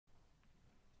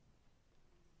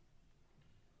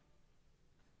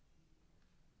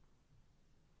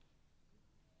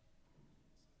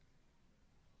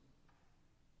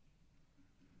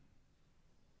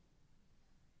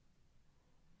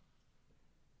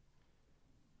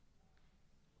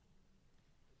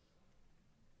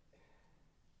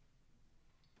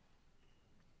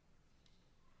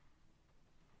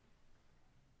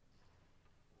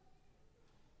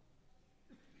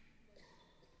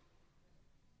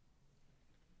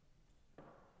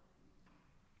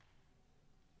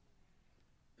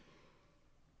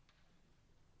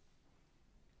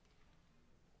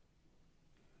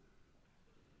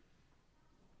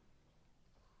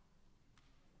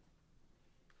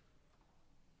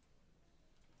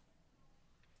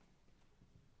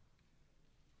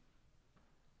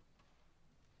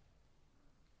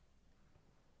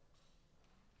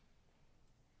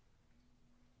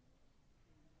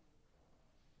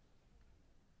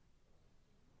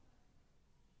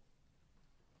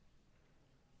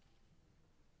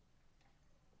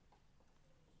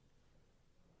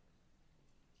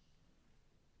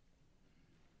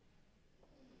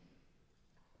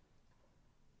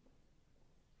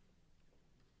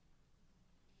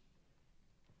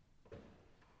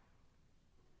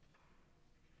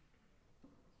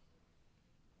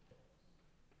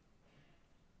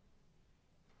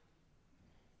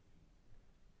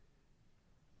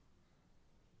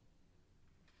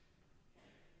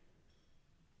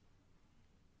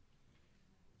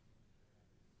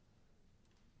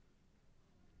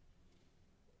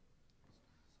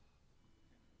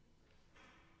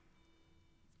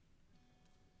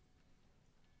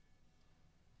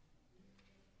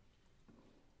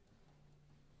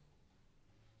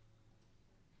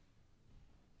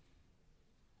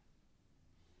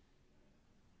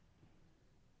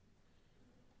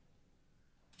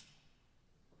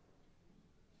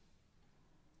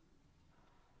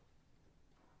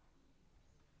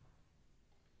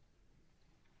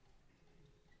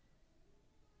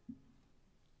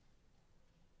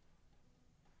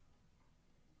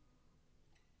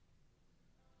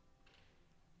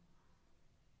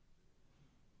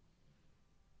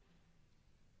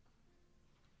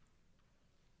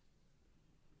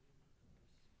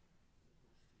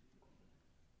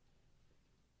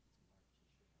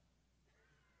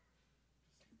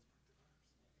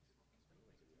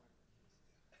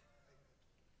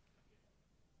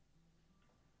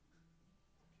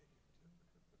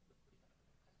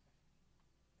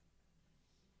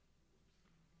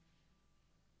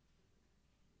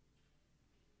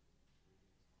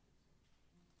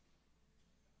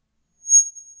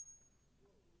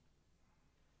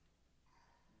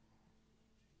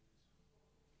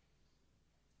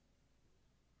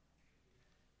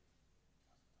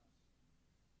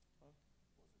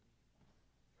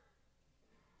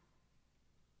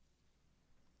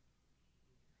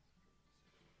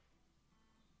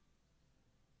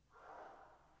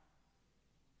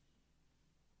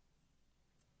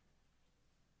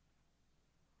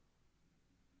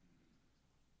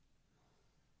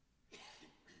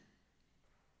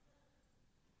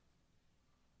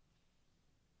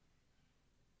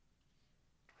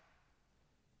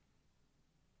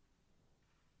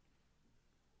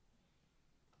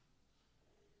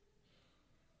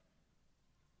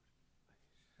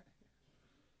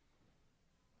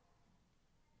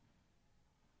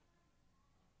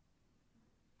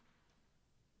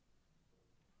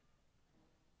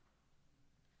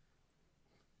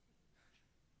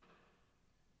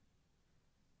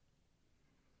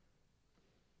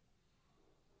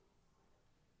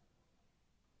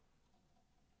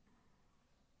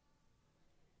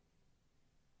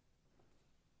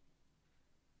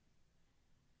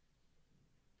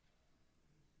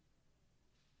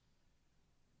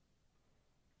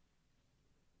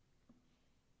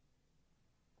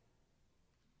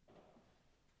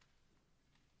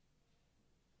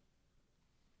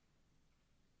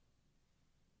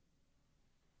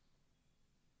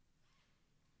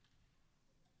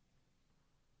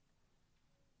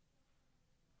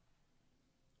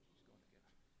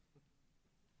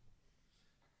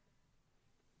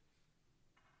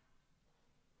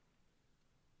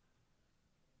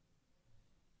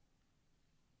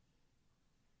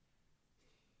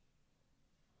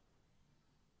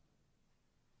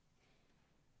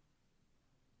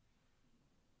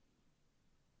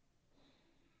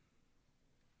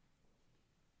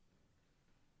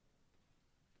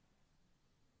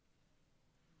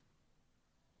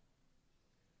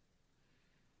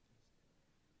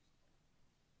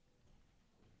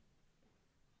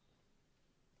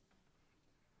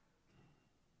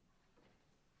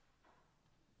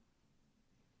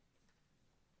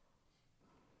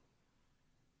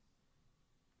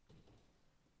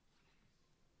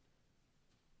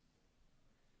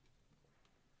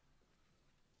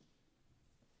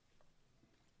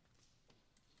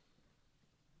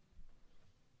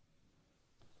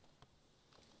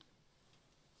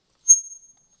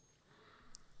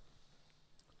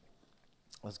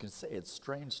I was going to say, it's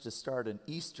strange to start an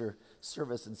Easter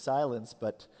service in silence,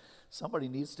 but somebody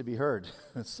needs to be heard.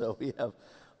 So we have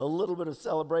a little bit of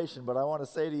celebration, but I want to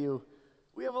say to you,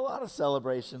 we have a lot of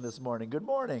celebration this morning. Good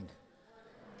morning.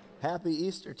 Happy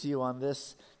Easter to you on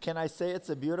this. Can I say it's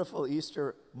a beautiful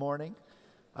Easter morning?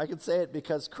 I can say it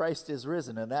because Christ is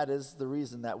risen, and that is the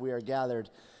reason that we are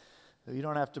gathered. You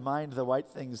don't have to mind the white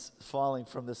things falling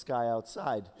from the sky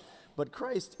outside, but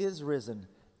Christ is risen,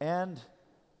 and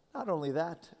not only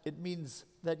that, it means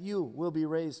that you will be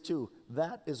raised too.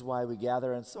 That is why we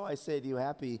gather. And so I say to you,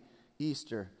 happy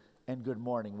Easter and good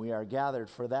morning. We are gathered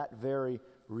for that very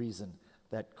reason,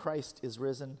 that Christ is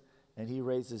risen and he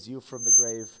raises you from the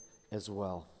grave as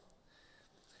well.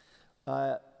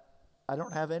 I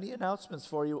don't have any announcements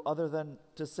for you other than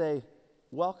to say,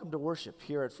 welcome to worship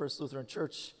here at First Lutheran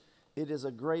Church. It is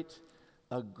a great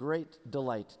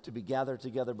delight to be gathered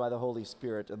together by the Holy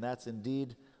Spirit, and that's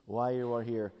indeed why you are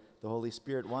here. The Holy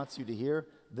Spirit wants you to hear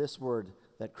this word,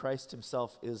 that Christ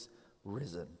himself is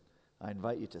risen. I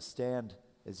invite you to stand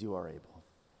as you are able.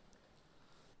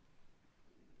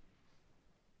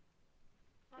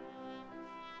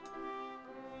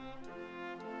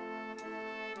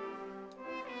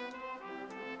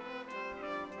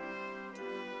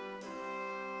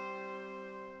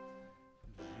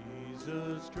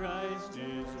 Jesus Christ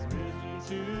is risen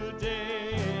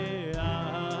today.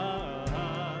 Hallelujah.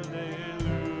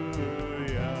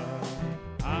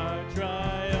 Our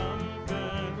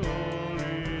triumphant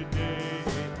holy day.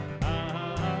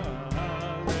 Hallelujah.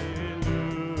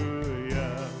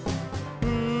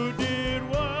 Who did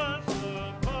once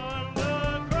upon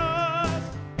the cross?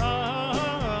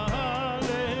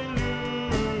 Hallelujah.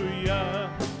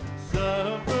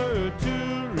 Suffer to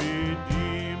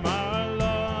redeem our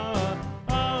lot.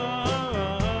 Hallelujah.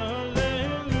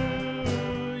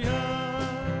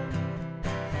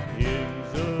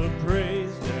 Hymns of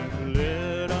praise then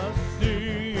let us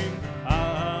sing.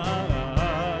 Hallelujah.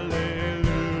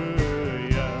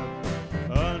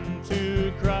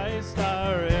 Unto Christ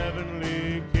our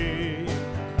heavenly King.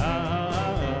 Hallelujah.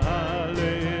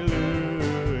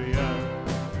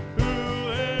 Who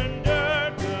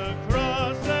endured the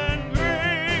cross and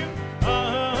grave.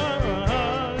 Hallelujah.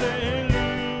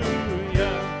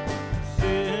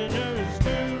 Sinners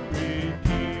to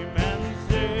redeem and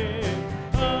save.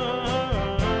 Hallelujah.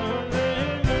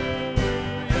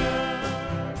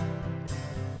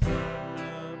 The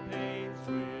pains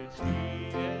which he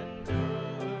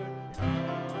endured.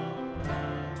 Hallelujah.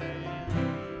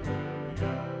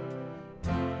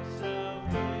 Our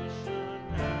salvation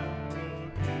hath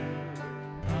procured.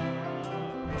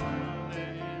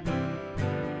 Hallelujah.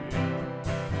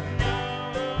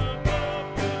 Now above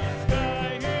the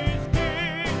sky he's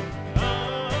King.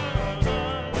 Hallelujah.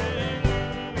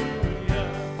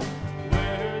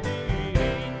 Where the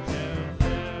angels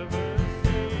ever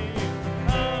sing.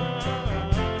 Hallelujah.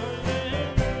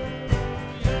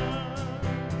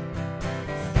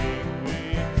 Sing we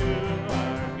to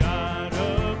our God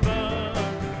above.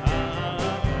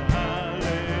 Hallelujah.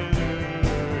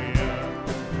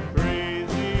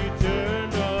 Praise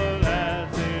eternal as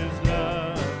his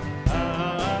love.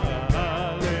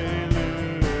 Hallelujah.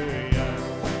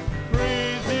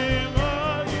 Praise him,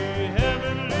 all ye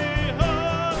heavenly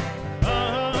hosts.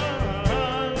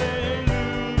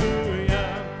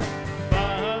 Hallelujah.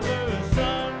 Father,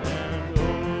 Son, and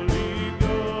Holy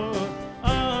Ghost.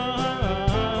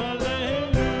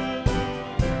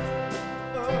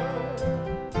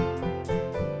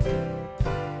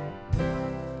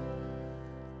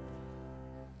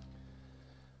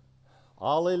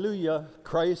 Hallelujah.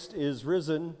 Christ is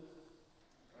risen.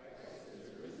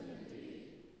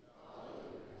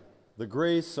 The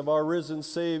grace of our risen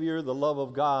Savior, the love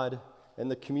of God, and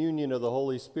the communion of the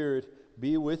Holy Spirit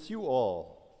be with you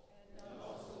all.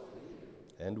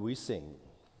 And we sing.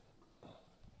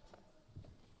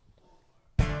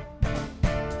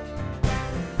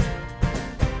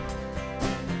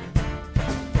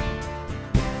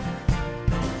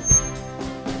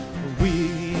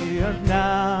 We are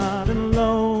not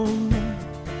alone.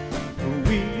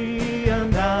 We are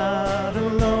not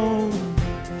alone.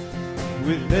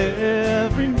 With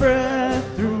every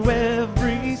breath through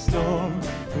every storm,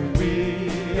 we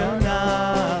are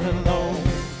not alone.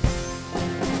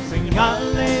 Sing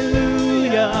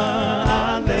hallelujah,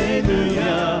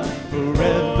 hallelujah,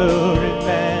 forever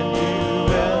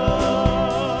Emmanuel.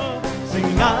 Sing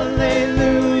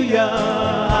hallelujah,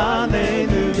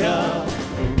 hallelujah,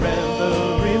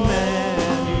 forever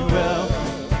Emmanuel.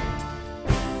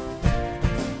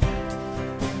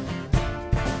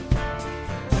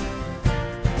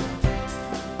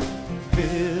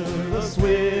 Fill us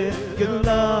with your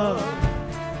love,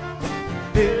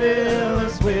 fill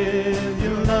us with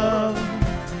your love,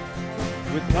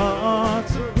 with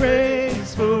hearts of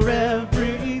praise for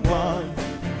everyone.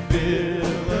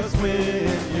 Fill us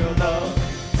with your love.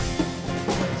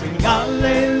 Sing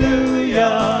hallelujah,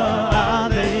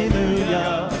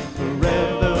 hallelujah,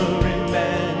 forever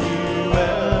Emmanuel.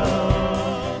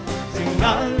 Sing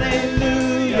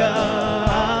hallelujah,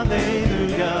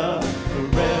 hallelujah,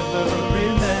 forever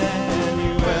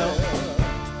Emmanuel.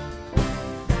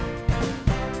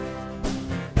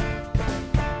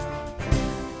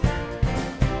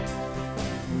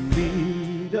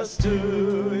 Lead us to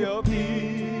your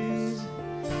peace.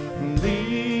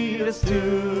 Lead us to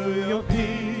your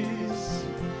peace,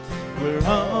 where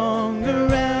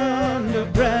hunger and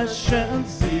oppression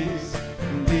cease.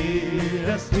 Lead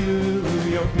us to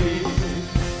your peace.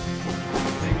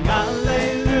 Sing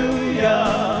hallelujah,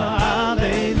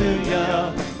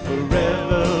 hallelujah,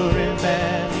 forever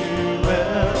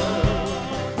Emmanuel.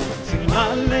 Sing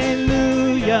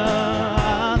hallelujah,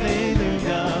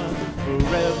 hallelujah,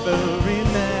 forever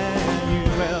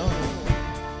Emmanuel.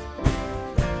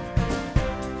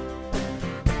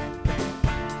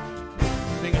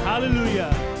 Sing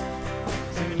hallelujah.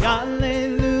 Sing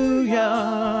hallelujah,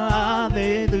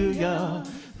 hallelujah,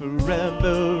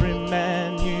 forever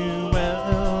Emmanuel.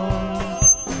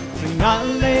 Sing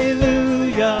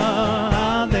hallelujah,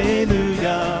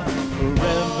 hallelujah,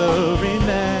 forever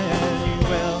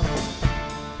Emmanuel.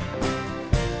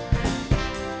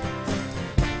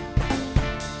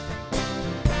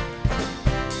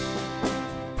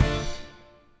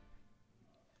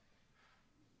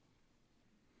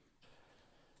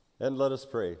 And let us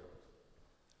pray.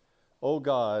 O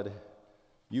God,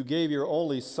 you gave your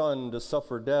only Son to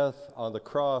suffer death on the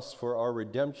cross for our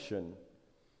redemption,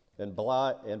 and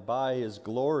by his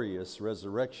glorious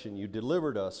resurrection you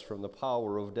delivered us from the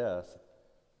power of death.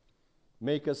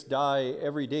 Make us die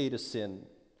every day to sin,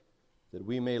 that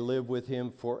we may live with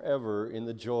him forever in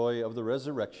the joy of the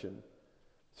resurrection,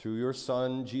 through your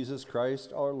Son, Jesus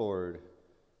Christ our Lord,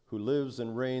 who lives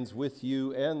and reigns with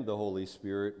you and the Holy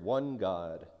Spirit, one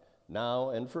God, now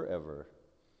and forever.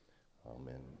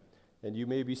 Amen. And you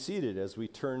may be seated as we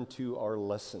turn to our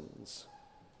lessons.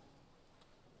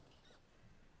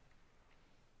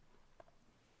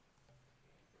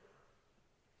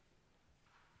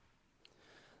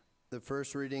 The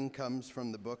first reading comes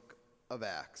from the book of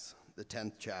Acts, the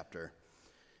 10th chapter.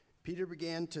 Peter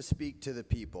began to speak to the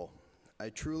people. I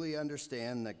truly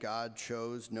understand that God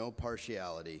shows no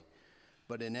partiality,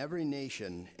 but in every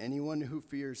nation, anyone who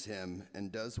fears him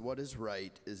and does what is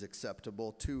right is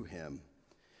acceptable to him.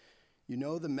 You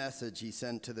know the message he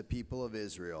sent to the people of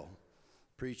Israel,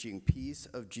 preaching peace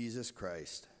of Jesus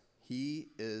Christ. He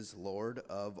is Lord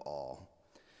of all.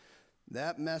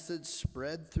 That message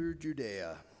spread through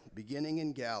Judea, beginning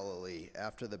in Galilee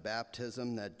after the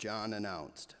baptism that John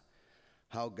announced,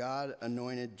 how God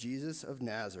anointed Jesus of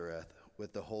Nazareth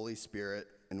with the Holy Spirit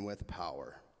and with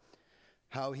power,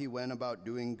 how he went about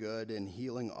doing good and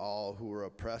healing all who were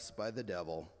oppressed by the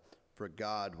devil, for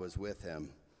God was with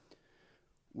him.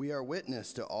 We are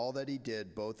witness to all that he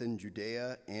did both in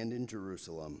Judea and in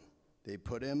Jerusalem. They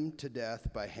put him to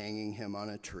death by hanging him on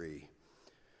a tree.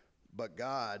 But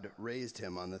God raised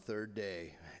him on the third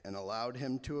day and allowed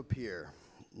him to appear,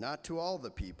 not to all the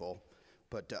people,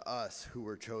 but to us who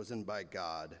were chosen by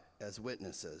God as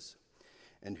witnesses,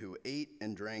 and who ate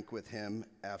and drank with him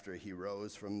after he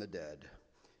rose from the dead.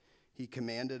 He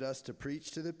commanded us to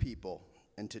preach to the people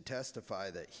and to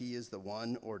testify that he is the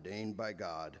one ordained by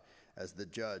God as the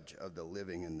judge of the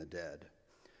living and the dead.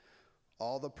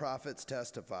 All the prophets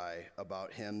testify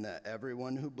about him that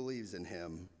everyone who believes in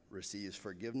him receives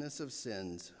forgiveness of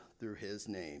sins through his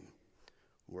name.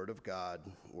 Word of God,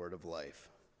 word of life.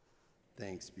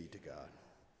 Thanks be to God.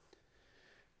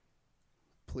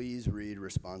 Please read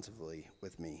responsively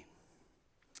with me.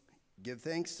 Give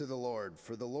thanks to the Lord,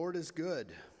 for the Lord is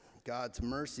good. God's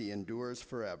mercy endures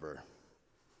forever.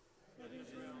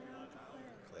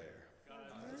 Declare,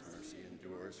 God's mercy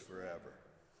endures forever.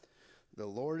 The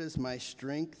Lord is my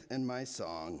strength and my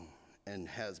song, and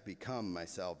has become my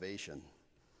salvation.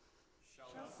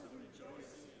 Shouts of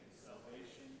rejoicing and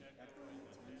salvation echoing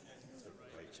the tents of the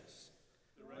righteous.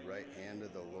 The right hand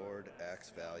of the Lord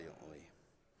acts valiantly.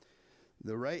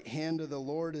 The right hand of the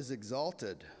Lord is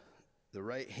exalted. The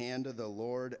right hand of the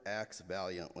Lord acts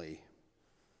valiantly.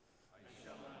 I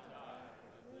shall not die,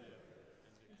 but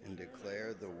live, and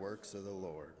declare the works of the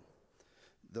Lord.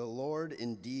 The Lord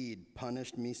indeed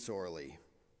punished me sorely,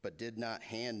 but did not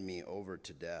hand me over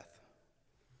to death.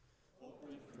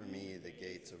 open For me the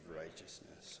gates of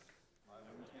righteousness. I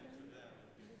will enter them,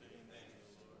 giving thanks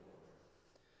to the Lord.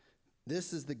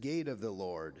 This is the gate of the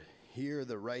Lord. Here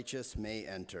the righteous may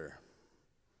enter.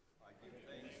 I give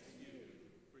thanks to you,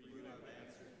 for you have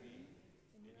answered me,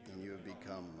 And you have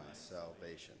become my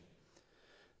salvation.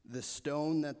 The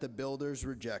stone that the builders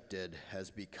rejected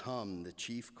has become the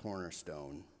chief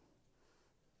cornerstone.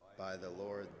 By the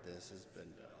Lord this has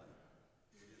been done.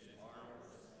 It is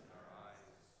marvelous in our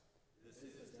eyes. This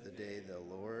is the day the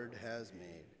Lord has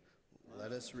made.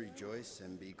 Let us rejoice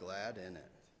and be glad in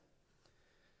it.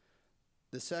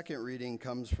 The second reading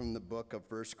comes from the book of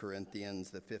 1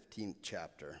 Corinthians, the 15th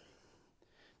chapter.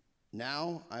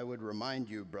 Now I would remind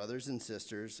you, brothers and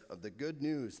sisters, of the good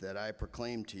news that I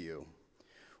proclaimed to you,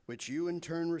 which you in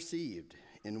turn received,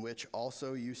 in which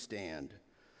also you stand,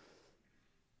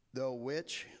 though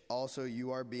which also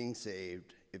you are being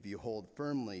saved, if you hold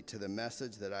firmly to the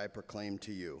message that I proclaimed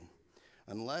to you,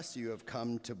 unless you have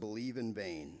come to believe in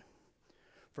vain.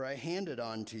 For I handed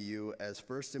on to you as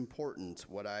first importance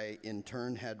what I in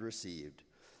turn had received,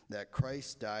 that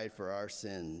Christ died for our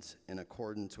sins in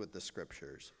accordance with the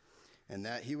Scriptures, and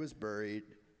that he was buried,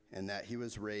 and that he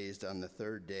was raised on the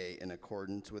third day in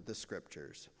accordance with the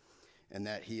Scriptures, and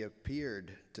that he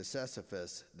appeared to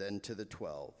Cephas, then to the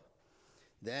 12.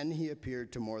 Then he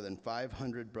appeared to more than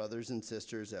 500 brothers and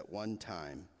sisters at one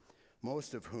time,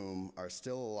 most of whom are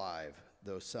still alive,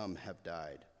 though some have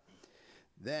died.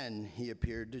 Then he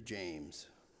appeared to James,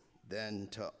 then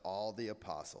to all the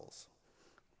apostles.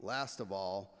 Last of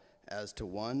all, as to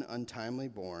one untimely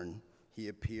born, he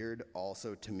appeared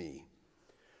also to me.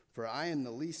 For I am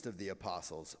the least of the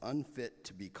apostles, unfit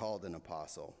to be called an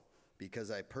apostle,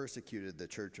 because I persecuted the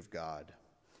church of God.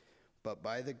 But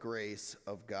by the grace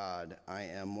of God I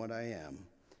am what I am,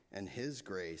 and his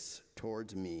grace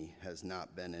towards me has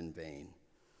not been in vain.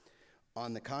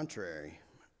 On the contrary,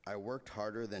 I worked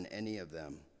harder than any of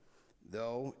them,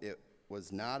 though it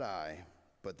was not I,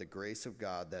 but the grace of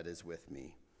God that is with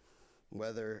me.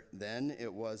 Whether then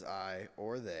it was I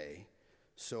or they,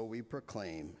 so we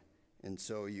proclaim, and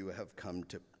so you have come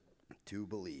to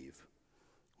believe.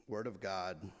 Word of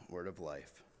God, word of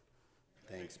life.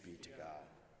 Thanks be to God.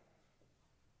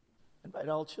 Invite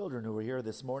all children who are here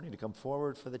this morning to come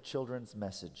forward for the children's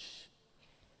message.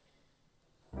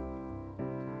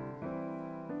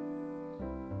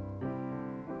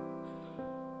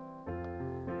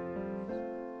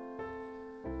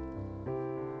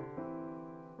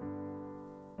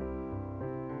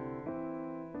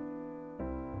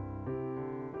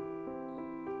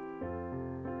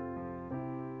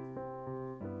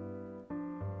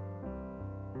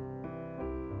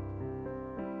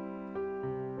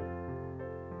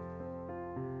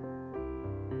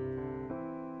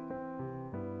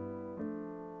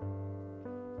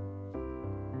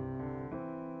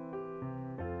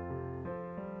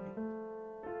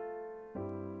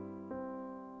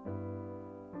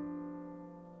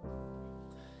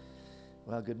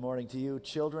 Well, good morning to you,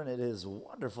 children. It is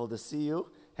wonderful to see you.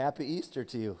 Happy Easter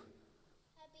to you.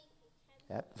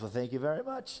 Well, thank you very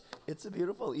much. It's a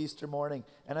beautiful Easter morning,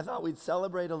 and I thought we'd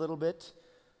celebrate a little bit.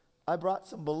 I brought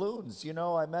some balloons. You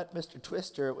know, I met Mr.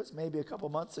 Twister. It was maybe a couple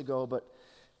months ago, but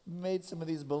made some of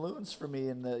these balloons for me,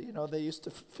 and they used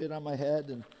to fit on my head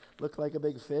and look like a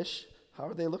big fish. How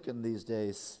are they looking these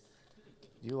days?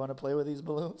 Do you want to play with these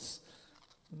balloons?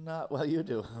 Not well. You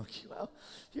do. Okay, well,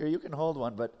 here you can hold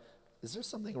one, but. Is there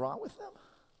something wrong with them?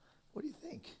 What do you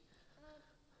think?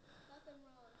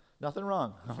 Nothing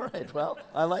wrong. All right. Well,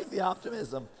 I like the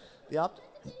optimism.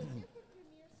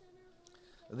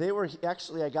 They were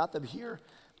actually, I got them here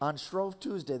on Shrove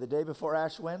Tuesday, the day before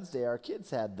Ash Wednesday. Our kids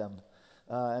had them,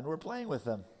 and we're playing with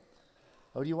them.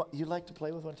 Oh, you'd like to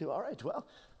play with one too? All right. Well,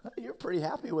 you're pretty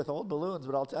happy with old balloons,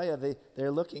 but I'll tell you, they're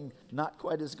looking not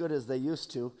quite as good as they used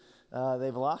to.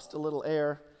 They've lost a little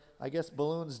air. I guess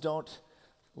balloons don't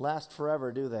last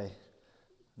forever, do they?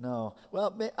 No.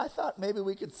 Well, I thought maybe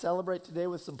we could celebrate today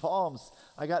with some palms.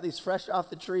 I got these fresh off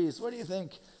the trees. What do you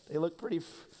think? They look pretty,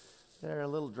 they're a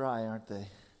little dry, aren't they?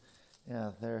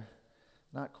 Yeah, they're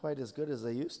not quite as good as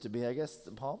they used to be. I guess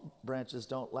the palm branches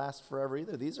don't last forever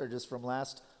either. These are just from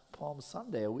last Palm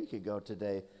Sunday, a week ago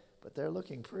today, but they're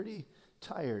looking pretty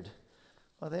tired.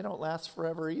 Well, they don't last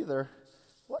forever either.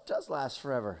 What does last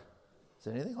forever?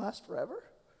 Does anything last forever?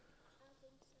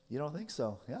 You don't think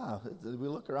so? Yeah, we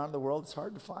look around the world, it's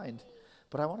hard to find.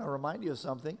 But I want to remind you of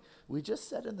something. We just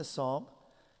said in the psalm,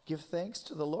 give thanks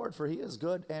to the Lord, for he is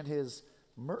good, and his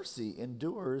mercy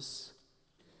endures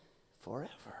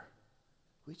forever.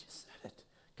 We just said it.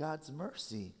 God's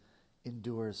mercy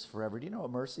endures forever. Do you know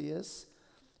what mercy is?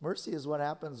 Mercy is what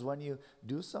happens when you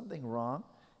do something wrong,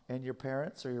 and your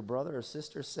parents or your brother or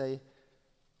sister say,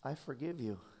 I forgive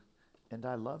you, and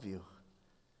I love you.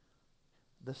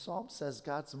 the psalm says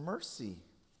God's mercy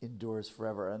endures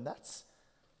forever. And that's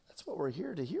what we're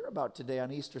here to hear about today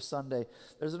on Easter Sunday.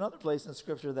 There's another place in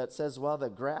Scripture that says, while the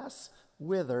grass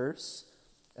withers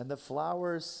and the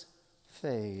flowers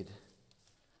fade,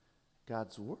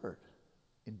 God's word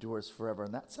endures forever.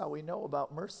 And that's how we know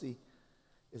about mercy,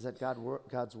 is that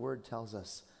God's word tells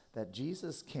us that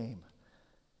Jesus came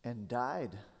and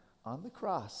died on the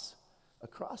cross. A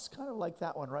cross kind of like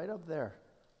that one right up there.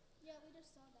 Yeah, we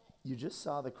just saw that. You just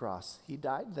saw the cross. He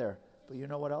died there. But you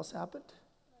know what else happened?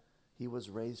 He was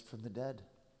raised from the dead.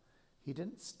 He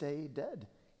didn't stay dead.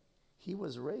 He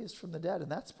was raised from the dead,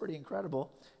 and that's pretty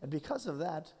incredible. And because of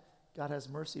that, God has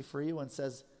mercy for you and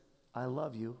says, I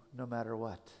love you no matter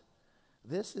what.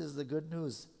 This is the good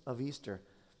news of Easter,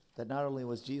 that not only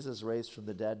was Jesus raised from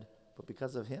the dead, but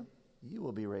because of him, you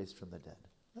will be raised from the dead.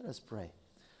 Let us pray.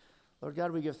 Lord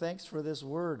God, we give thanks for this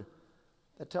word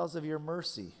that tells of your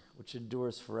mercy, which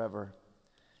endures forever,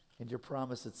 and your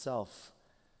promise itself,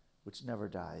 which never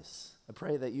dies. I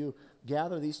pray that you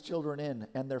gather these children in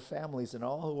and their families and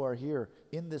all who are here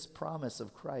in this promise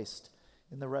of Christ,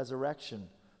 in the resurrection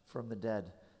from the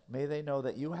dead. May they know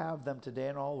that you have them today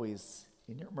and always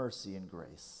in your mercy and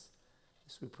grace.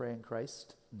 This we pray in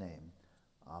Christ's name.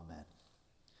 Amen.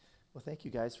 Well, thank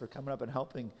you guys for coming up and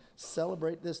helping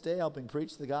celebrate this day, helping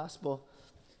preach the gospel.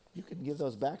 You can give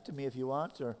those back to me if you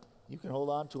want, or you can hold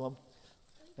on to them.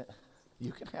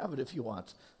 You can have it if you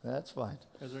want. That's fine.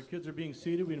 As our kids are being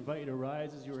seated, we invite you to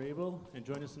rise as you're able and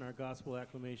join us in our gospel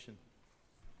acclamation.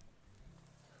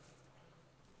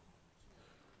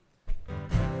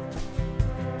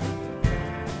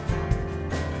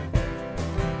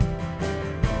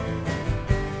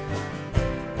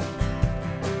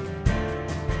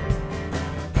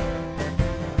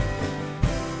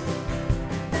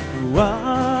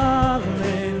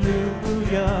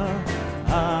 Hallelujah,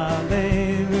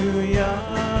 hallelujah,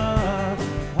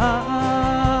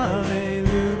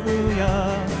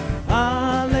 hallelujah,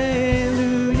 hallelujah,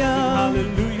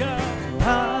 hallelujah,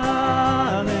 hallelujah,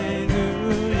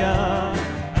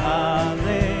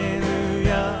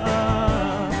 hallelujah,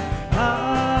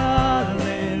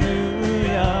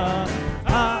 hallelujah,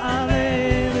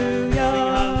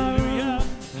 hallelujah,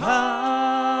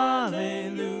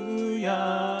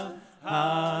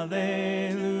 hallelujah.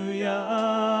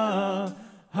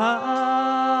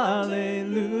 Hallelujah,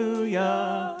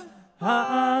 hallelujah,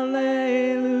 hallelujah.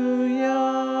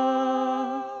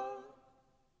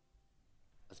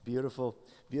 That's beautiful,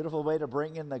 beautiful way to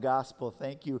bring in the gospel.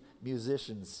 Thank you,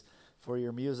 musicians, for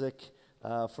your music,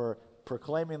 for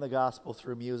proclaiming the gospel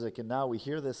through music. And now we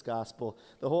hear this gospel,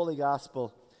 the Holy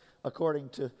Gospel, according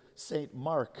to St.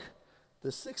 Mark, the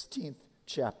 16th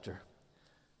chapter.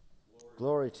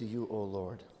 Glory to you, O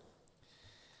Lord.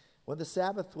 When the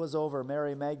Sabbath was over,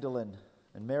 Mary Magdalene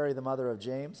and Mary, the mother of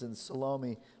James, and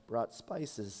Salome brought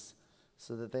spices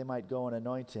so that they might go and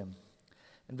anoint him.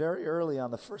 And very early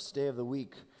on the first day of the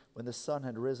week, when the sun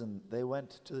had risen, they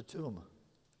went to the tomb.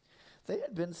 They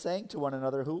had been saying to one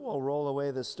another, who will roll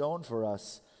away the stone for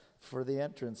us for the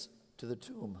entrance to the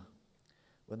tomb?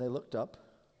 When they looked up,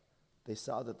 they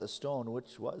saw that the stone,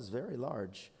 which was very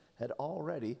large, had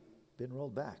already been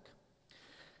rolled back.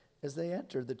 As they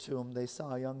entered the tomb, they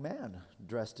saw a young man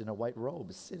dressed in a white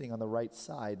robe sitting on the right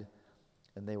side,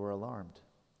 and they were alarmed.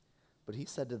 But he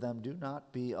said to them, do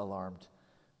not be alarmed,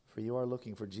 for you are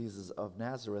looking for Jesus of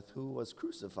Nazareth, who was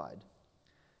crucified.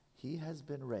 He has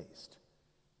been raised.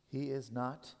 He is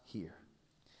not here.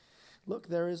 Look,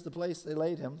 there is the place they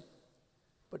laid him.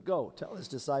 But go, tell his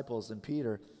disciples and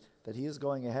Peter that he is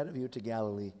going ahead of you to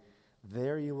Galilee.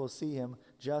 There you will see him,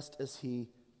 just as he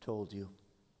told you.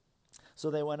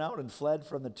 So they went out and fled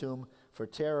from the tomb, for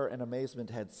terror and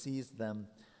amazement had seized them,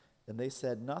 and they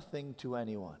said nothing to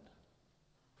anyone,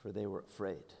 for they were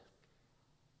afraid.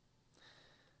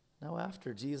 Now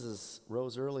after Jesus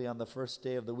rose early on the first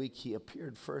day of the week, he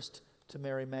appeared first to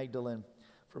Mary Magdalene,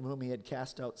 from whom he had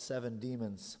cast out 7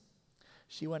 demons.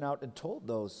 She went out and told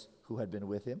those who had been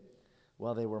with him,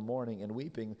 while they were mourning and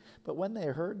weeping. But when they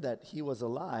heard that he was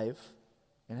alive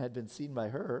and had been seen by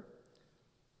her,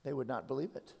 they would not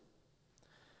believe it.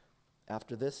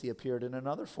 After this, he appeared in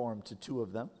another form to 2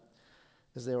 of them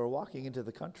as they were walking into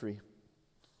the country.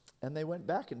 And they went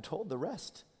back and told the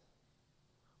rest,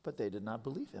 but they did not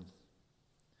believe him.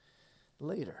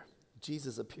 Later,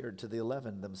 Jesus appeared to the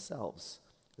 11 themselves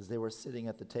as they were sitting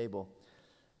at the table,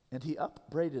 and he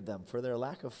upbraided them for their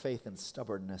lack of faith and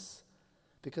stubbornness,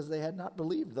 because they had not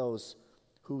believed those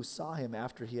who saw him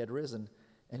after he had risen.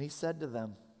 And he said to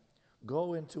them,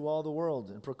 go into all the world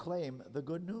and proclaim the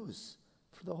good news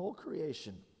for the whole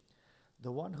creation.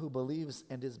 The one who believes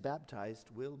and is baptized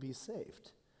will be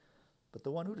saved, but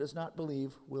the one who does not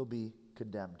believe will be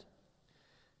condemned.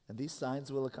 And these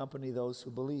signs will accompany those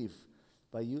who believe.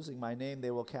 By using my name,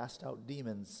 they will cast out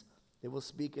demons. They will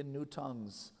speak in new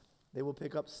tongues. They will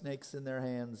pick up snakes in their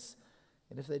hands.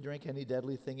 And if they drink any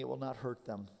deadly thing, it will not hurt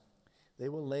them. They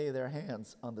will lay their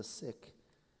hands on the sick,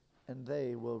 and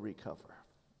they will recover.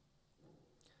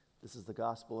 This is the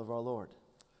gospel of our Lord.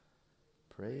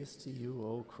 Praise to you,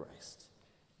 O Christ.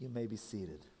 You may be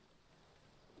seated.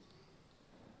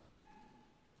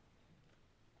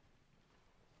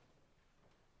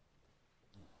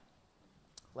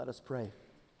 Let us pray.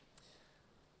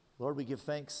 Lord, we give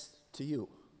thanks to you,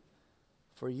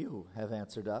 for you have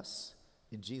answered us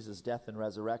in Jesus' death and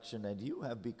resurrection, and you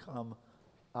have become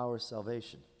our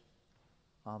salvation.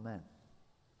 Amen.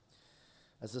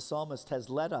 As the psalmist has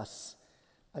led us,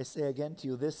 I say again to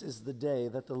you, this is the day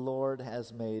that the Lord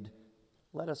has made.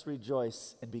 Let us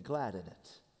rejoice and be glad in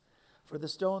it. For the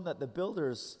stone that the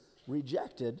builders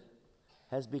rejected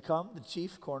has become the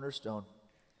chief cornerstone.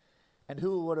 And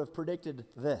who would have predicted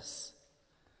this?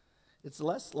 It's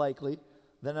less likely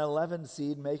than an 11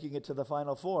 seed making it to the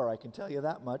Final Four, I can tell you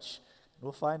that much.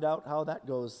 We'll find out how that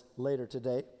goes later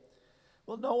today.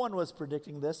 Well, no one was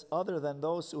predicting this other than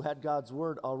those who had God's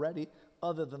word already,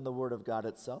 other than the word of God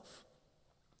itself.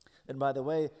 And by the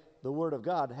way, the word of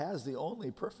God has the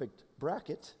only perfect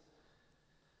bracket.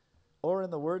 Or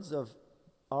in the words of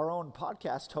our own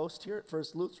podcast host here at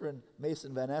First Lutheran,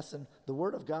 Mason Van Essen, the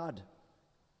word of God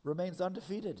remains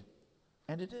undefeated.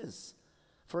 And it is.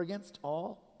 For against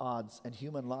all odds and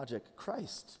human logic,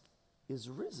 Christ is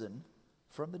risen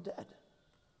from the dead.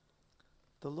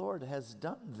 The Lord has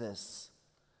done this,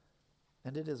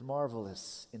 and it is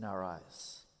marvelous in our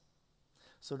eyes.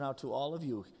 So now to all of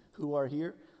you who are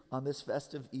here on this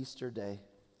festive Easter day,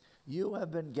 you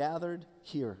have been gathered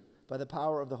here by the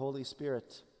power of the Holy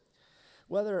Spirit.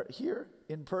 Whether here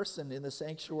in person in the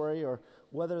sanctuary or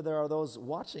whether there are those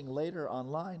watching later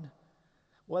online,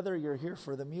 whether you're here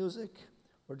for the music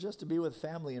or just to be with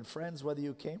family and friends, whether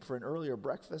you came for an earlier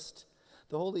breakfast,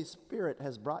 the Holy Spirit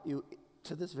has brought you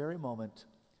to this very moment,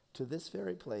 to this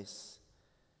very place,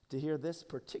 to hear this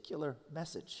particular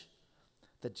message,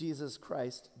 that Jesus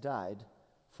Christ died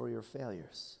for your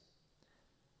failures.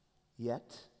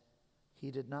 Yet, he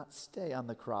did not stay on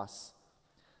the cross.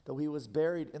 Though he was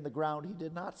buried in the ground, he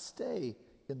did not stay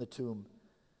in the tomb.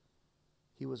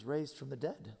 He was raised from the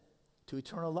dead to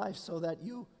eternal life so that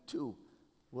you too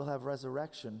will have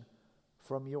resurrection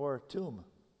from your tomb.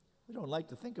 We don't like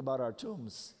to think about our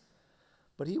tombs,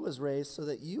 but he was raised so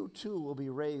that you too will be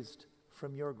raised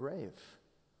from your grave.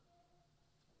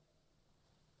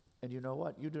 And you know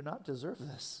what? You do not deserve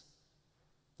this.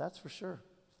 That's for sure.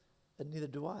 And neither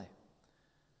do I.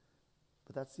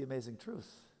 But that's the amazing truth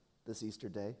this Easter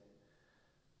day,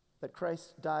 that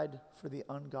Christ died for the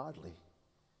ungodly.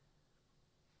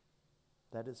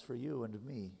 That is for you and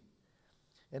me.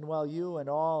 And while you and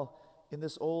all in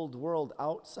this old world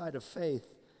outside of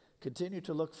faith continue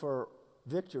to look for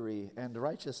victory and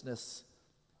righteousness,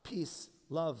 peace,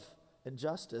 love, and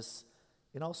justice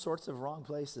in all sorts of wrong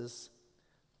places,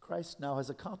 Christ now has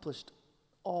accomplished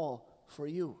all for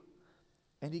you.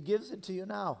 And he gives it to you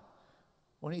now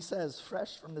when he says,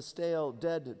 fresh from the stale,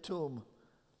 dead tomb,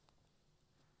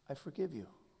 I forgive you.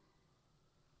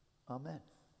 Amen.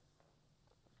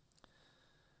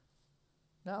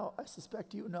 Now, I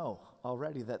suspect you know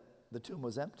already that the tomb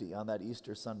was empty on that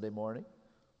Easter Sunday morning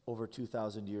over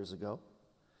 2,000 years ago.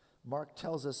 Mark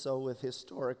tells us so with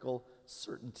historical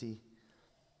certainty.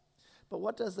 But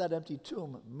what does that empty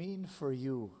tomb mean for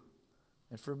you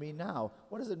and for me now?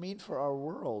 What does it mean for our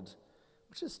world,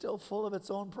 which is still full of its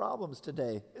own problems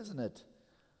today, isn't it?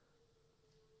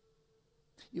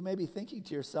 You may be thinking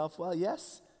to yourself, well,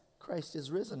 yes, Christ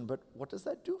is risen, but what does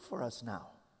that do for us now?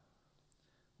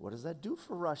 What does that do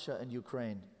for Russia and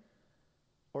Ukraine,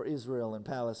 or Israel and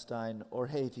Palestine, or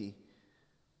Haiti,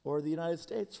 or the United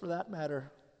States for that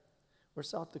matter, or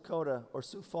South Dakota, or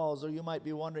Sioux Falls? Or you might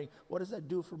be wondering, what does that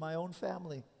do for my own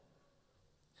family?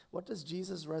 What does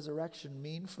Jesus' resurrection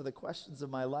mean for the questions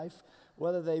of my life,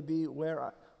 whether they be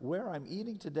where I'm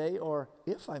eating today or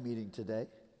if I'm eating today?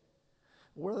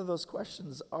 Whether those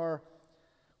questions are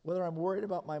whether I'm worried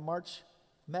about my March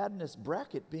Madness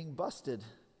bracket being busted,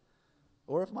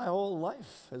 or if my whole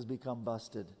life has become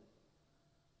busted.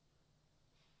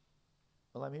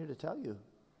 Well, I'm here to tell you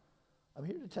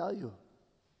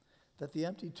that the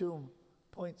empty tomb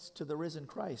points to the risen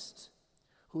Christ,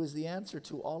 who is the answer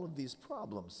to all of these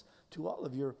problems, to all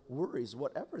of your worries,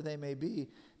 whatever they may be,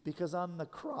 because on the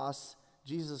cross,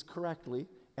 Jesus correctly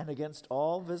and against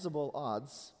all visible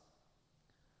odds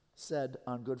said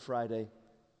on Good Friday,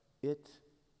 "It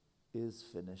is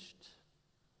finished."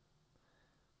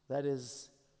 That is,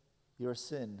 your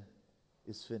sin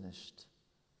is finished.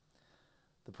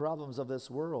 The problems of this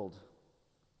world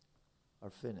are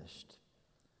finished.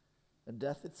 And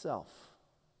death itself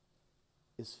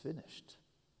is finished.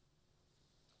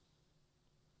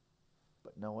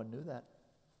 But no one knew that.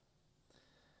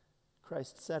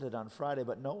 Christ said it on Friday,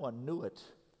 but no one knew it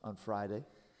on Friday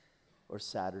or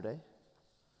Saturday.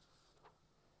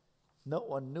 No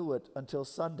one knew it until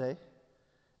Sunday,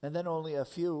 and then only a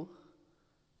few,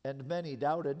 and many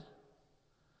doubted.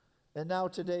 And now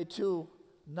today too,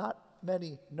 not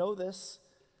many know this,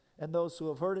 and those who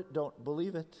have heard it don't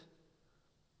believe it.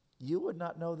 You would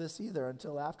not know this either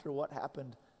until after what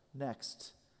happened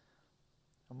next.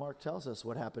 And Mark tells us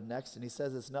what happened next, and he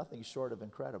says it's nothing short of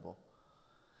incredible.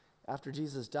 After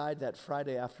Jesus died that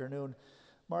Friday afternoon,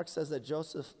 Mark says that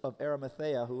Joseph of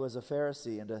Arimathea, who was a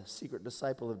Pharisee and a secret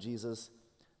disciple of Jesus,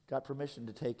 got permission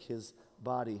to take his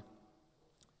body.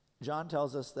 John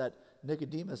tells us that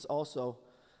Nicodemus also,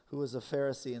 who was a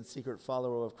Pharisee and secret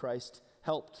follower of Christ,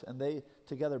 helped, and they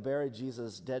together buried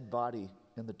Jesus' dead body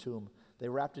in the tomb. They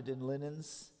wrapped it in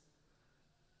linens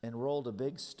and rolled a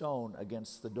big stone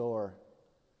against the door.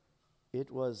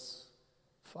 It was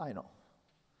final.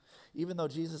 Even though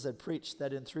Jesus had preached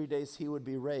that in 3 days he would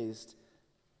be raised,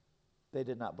 they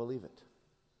did not believe it.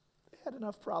 They had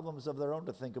enough problems of their own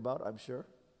to think about, I'm sure.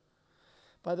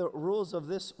 By the rules of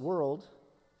this world,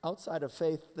 outside of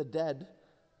faith, the dead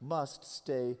must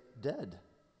stay dead.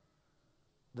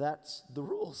 That's the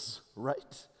rules,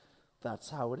 right? That's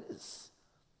how it is.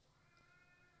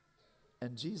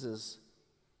 And Jesus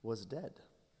was dead.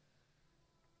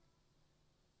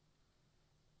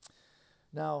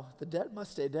 Now, the dead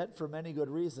must stay dead for many good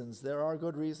reasons. There are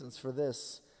good reasons for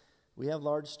this. We have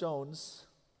large stones,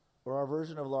 or our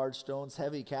version of large stones,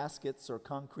 heavy caskets or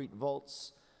concrete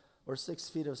vaults, or 6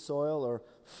 feet of soil or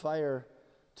fire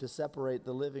to separate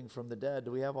the living from the dead.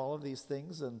 We have all of these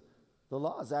things, and the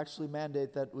laws actually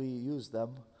mandate that we use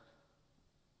them.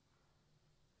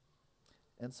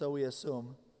 And so we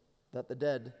assume that the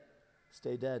dead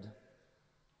stay dead.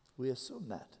 We assume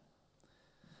that.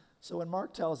 So when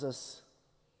Mark tells us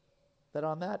that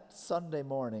on that Sunday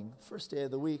morning, first day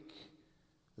of the week,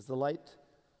 as the light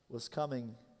was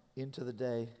coming into the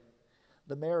day,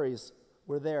 the Marys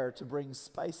were there to bring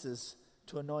spices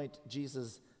to anoint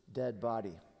Jesus' dead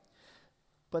body.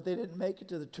 But they didn't make it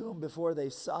to the tomb before they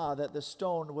saw that the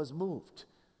stone was moved.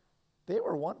 They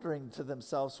were wondering to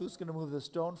themselves, who's going to move the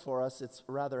stone for us? It's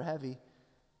rather heavy.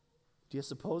 Do you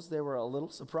suppose they were a little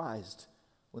surprised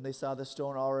when they saw the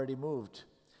stone already moved?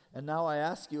 And now I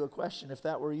ask you a question. If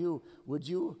that were you, would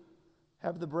you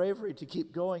have the bravery to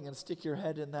keep going and stick your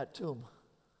head in that tomb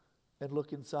and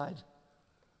look inside?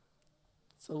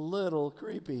 It's a little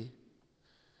creepy.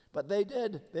 But they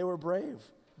did. They were brave,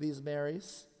 these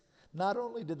Marys. Not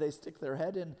only did they stick their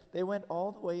head in, they went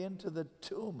all the way into the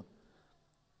tomb.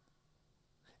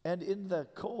 And in the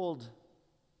cold,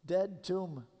 dead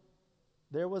tomb,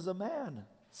 there was a man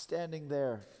standing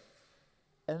there.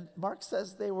 And Mark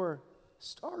says they were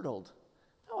startled.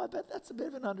 No, I bet that's a bit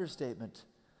of an understatement.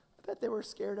 I bet they were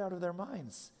scared out of their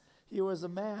minds. He was a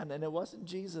man, and it wasn't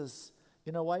Jesus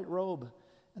in a white robe.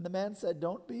 And the man said,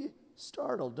 "Don't be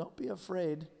startled. Don't be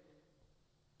afraid.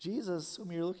 Jesus,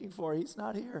 whom you're looking for, he's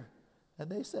not here." And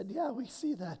they said, "Yeah, we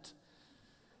see that."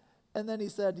 And then he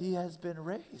said, "He has been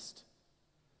raised.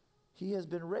 He has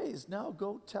been raised. Now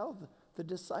go tell the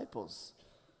disciples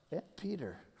and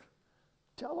Peter.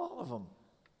 Tell all of them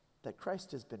that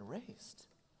Christ has been raised."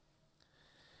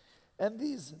 And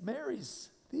these Marys,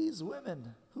 these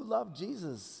women who loved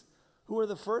Jesus, who were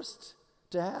the first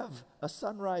to have a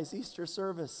sunrise Easter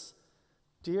service,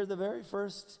 to hear the very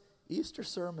first Easter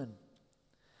sermon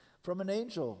from an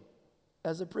angel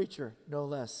as a preacher, no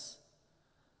less.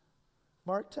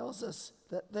 Mark tells us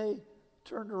that they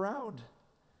turned around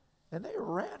and they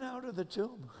ran out of the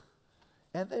tomb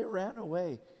and they ran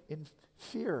away in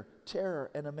fear, terror,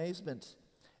 and amazement.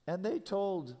 And they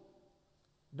told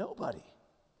nobody.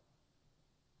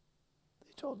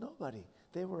 They told nobody.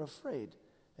 They were afraid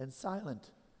and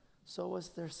silent. So was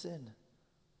their sin,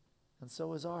 and so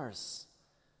was ours.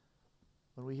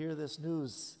 When we hear this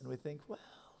news and we think, well,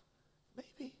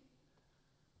 maybe.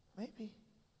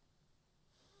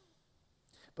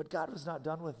 But God was not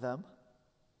done with them.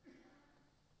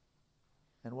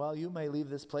 And while you may leave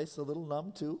this place a little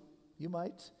numb too, you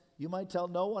might tell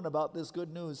no one about this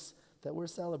good news that we're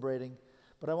celebrating.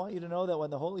 But I want you to know that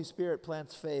when the Holy Spirit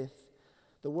plants faith,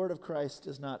 the word of Christ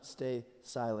does not stay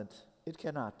silent. It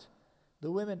cannot.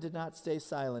 The women did not stay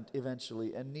silent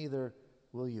eventually, and neither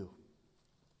will you.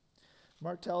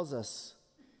 Mark tells us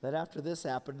that after this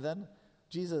happened, then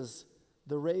Jesus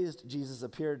the raised Jesus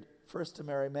appeared first to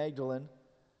Mary Magdalene,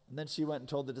 and then she went and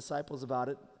told the disciples about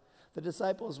it. The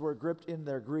disciples were gripped in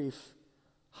their grief,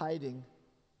 hiding,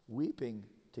 weeping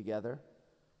together,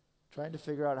 trying to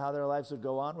figure out how their lives would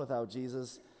go on without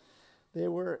Jesus. They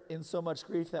were in so much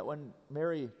grief that when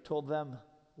Mary told them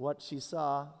what she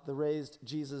saw, the raised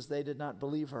Jesus, they did not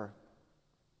believe her.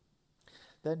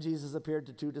 Then Jesus appeared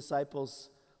to two disciples,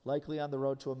 likely on the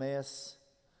road to Emmaus.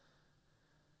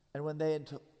 And when they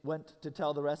went to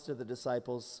tell the rest of the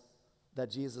disciples that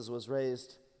Jesus was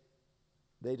raised,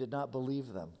 they did not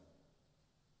believe them.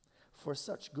 For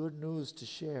such good news to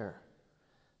share,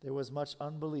 there was much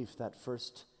unbelief that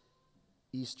first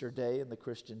Easter day in the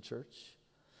Christian church.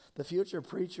 The future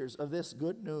preachers of this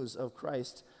good news of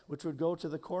Christ, which would go to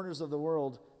the corners of the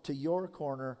world, to your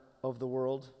corner of the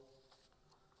world,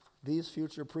 these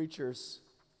future preachers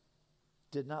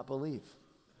did not believe.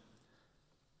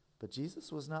 But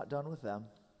Jesus was not done with them,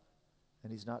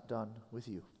 and he's not done with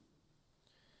you.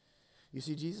 You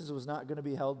see, Jesus was not going to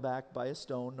be held back by a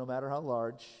stone, no matter how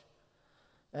large.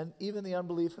 And even the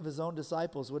unbelief of his own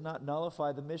disciples would not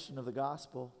nullify the mission of the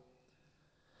gospel.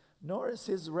 Nor is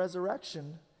his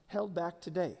resurrection held back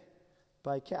today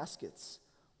by caskets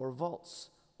or vaults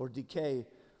or decay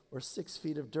or 6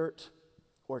 feet of dirt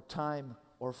or time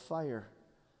or fire.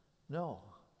 No.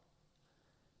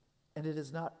 And it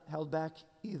is not held back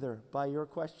either by your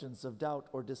questions of doubt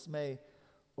or dismay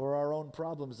or our own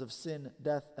problems of sin,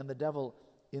 death, and the devil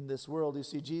in this world. You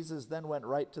see, Jesus then went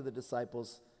right to the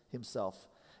disciples himself.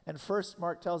 And first,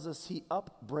 Mark tells us he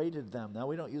upbraided them. Now,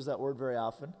 we don't use that word very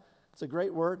often. It's a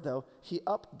great word, though. He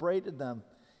upbraided them.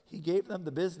 He gave them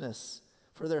the business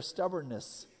for their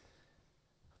stubbornness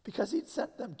because he'd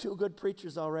sent them 2 good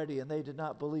preachers already, and they did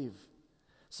not believe.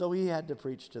 So he had to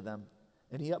preach to them.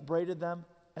 And he upbraided them,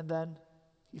 and then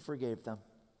he forgave them.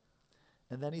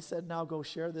 And then he said, now go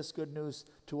share this good news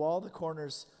to all the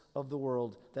corners of the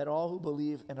world, that all who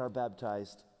believe and are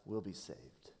baptized will be saved.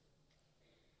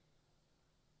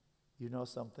 You know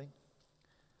something?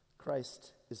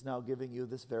 Christ is now giving you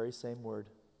this very same word.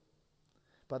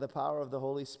 By the power of the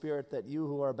Holy Spirit, that you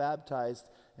who are baptized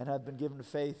and have been given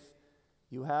faith,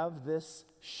 you have this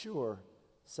sure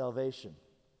salvation.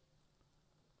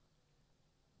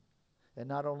 And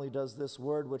not only does this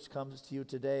word which comes to you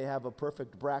today have a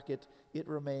perfect bracket, it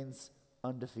remains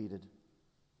undefeated.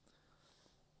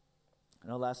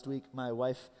 Last week my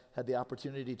wife had the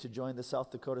opportunity to join the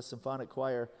South Dakota Symphonic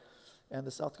Choir and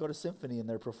the South Dakota Symphony in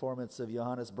their performance of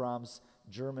Johannes Brahms'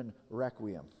 German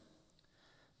Requiem.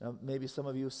 Now, maybe some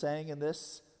of you sang in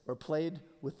this or played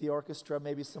with the orchestra.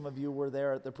 Maybe some of you were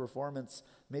there at the performance.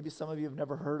 Maybe some of you have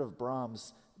never heard of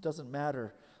Brahms. It doesn't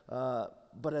matter.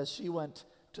 But as she went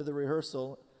to the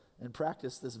rehearsal and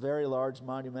practiced this very large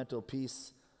monumental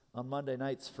piece on Monday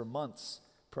nights for months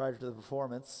prior to the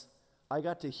performance, I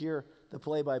got to hear the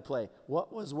play-by-play.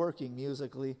 What was working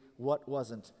musically, what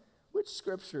wasn't. Which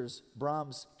scriptures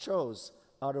Brahms chose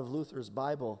out of Luther's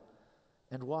Bible,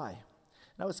 and why.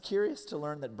 And I was curious to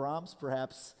learn that Brahms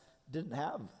perhaps didn't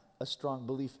have a strong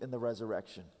belief in the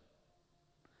resurrection.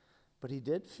 But he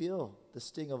did feel the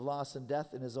sting of loss and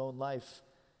death in his own life,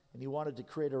 and he wanted to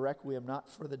create a requiem not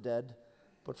for the dead,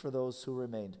 but for those who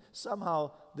remained.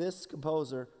 Somehow, this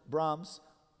composer, Brahms,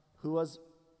 who was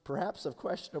perhaps of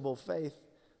questionable faith,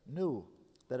 knew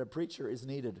that a preacher is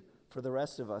needed for the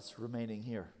rest of us remaining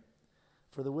here.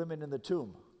 For the women in the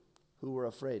tomb who were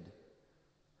afraid.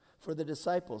 For the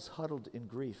disciples huddled in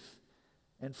grief.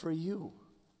 And for you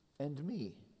and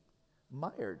me,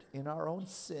 mired in our own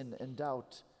sin and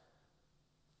doubt.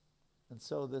 And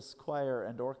so this choir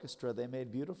and orchestra, they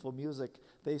made beautiful music.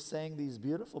 They sang these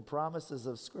beautiful promises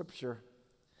of Scripture.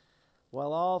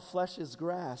 While all flesh is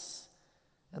grass,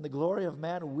 and the glory of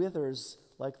man withers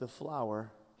like the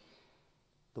flower,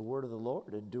 the word of the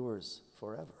Lord endures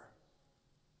forever.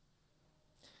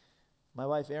 My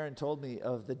wife Erin told me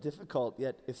of the difficult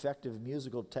yet effective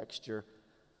musical texture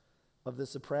of the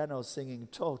soprano singing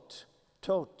tote,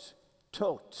 tote,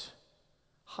 tote,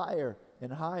 higher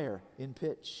and higher in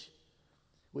pitch,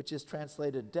 which is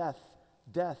translated death,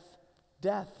 death,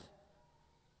 death.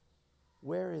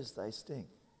 Where is thy sting?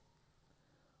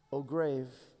 O grave,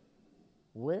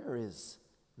 where is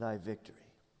thy victory?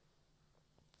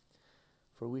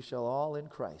 For we shall all in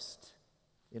Christ,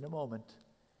 in a moment,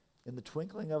 in the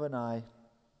twinkling of an eye,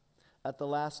 at the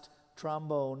last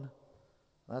trombone.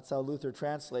 That's how Luther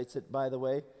translates it, by the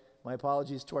way. My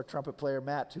apologies to our trumpet player,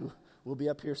 Matt, who will be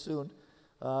up here soon.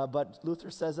 But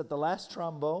Luther says at the last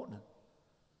trombone,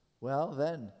 well,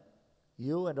 then,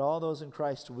 you and all those in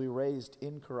Christ will be raised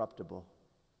incorruptible.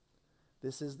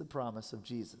 This is the promise of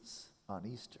Jesus on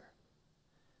Easter.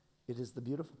 It is the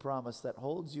beautiful promise that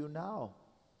holds you now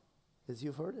as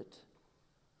you've heard it.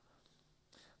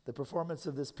 The performance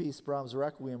of this piece, Brahms'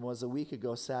 Requiem, was a week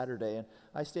ago Saturday, and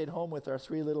I stayed home with our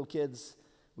 3 little kids.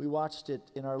 We watched it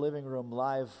in our living room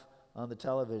live on the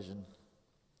television.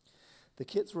 The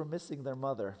kids were missing their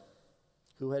mother,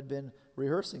 who had been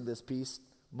rehearsing this piece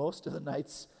most of the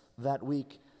nights that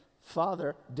week.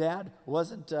 Dad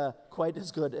wasn't quite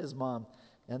as good as Mom,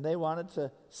 and they wanted to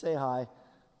say hi.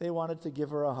 They wanted to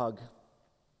give her a hug.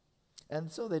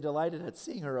 And so they delighted at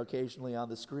seeing her occasionally on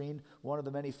the screen, one of the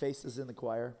many faces in the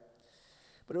choir.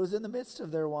 But it was in the midst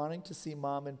of their wanting to see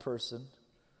Mom in person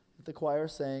that the choir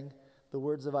sang the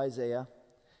words of Isaiah,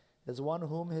 "As one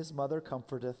whom his mother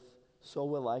comforteth, so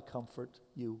will I comfort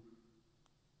you."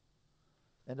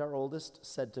 And our oldest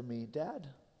said to me, "Dad,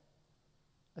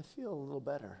 I feel a little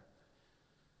better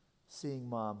seeing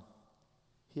Mom,"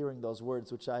 hearing those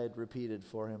words which I had repeated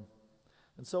for him.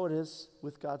 And so it is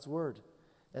with God's Word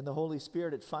and the Holy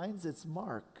Spirit. It finds its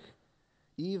mark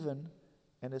even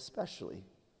and especially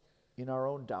in our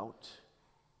own doubt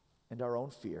and our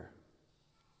own fear.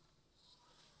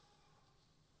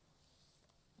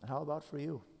 And how about for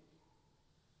you?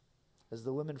 As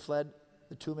the women fled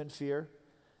the tomb in fear,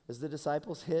 as the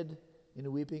disciples hid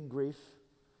in weeping grief,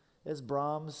 as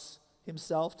Brahms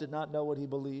himself did not know what he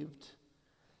believed,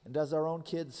 and as our own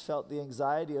kids felt the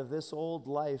anxiety of this old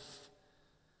life,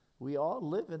 we all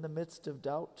live in the midst of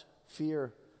doubt,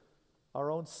 fear,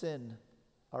 our own sin,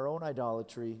 our own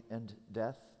idolatry, and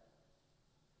death.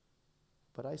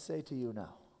 But I say to you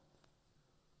now,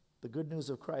 the good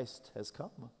news of Christ has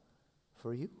come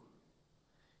for you.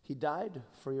 He died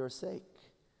for your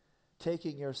sake,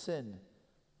 taking your sin,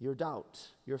 your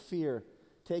doubt, your fear,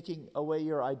 taking away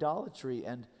your idolatry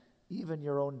and even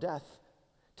your own death,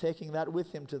 taking that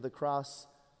with him to the cross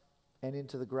and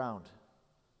into the ground.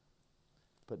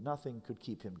 But nothing could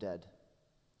keep him dead.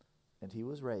 And he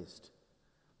was raised,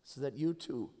 so that you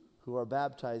too, who are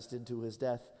baptized into his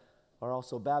death, are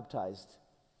also baptized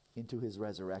into his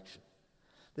resurrection.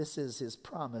 This is his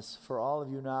promise for all of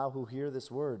you now who hear this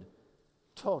word.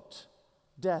 Tot,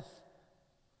 death,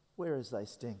 where is thy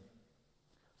sting?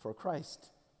 For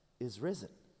Christ is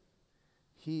risen.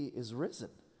 He is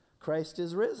risen. Christ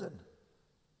is risen.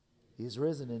 He's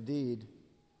risen indeed.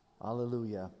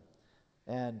 Alleluia.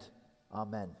 And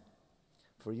amen.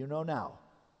 For you know now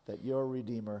that your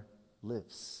Redeemer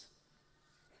lives.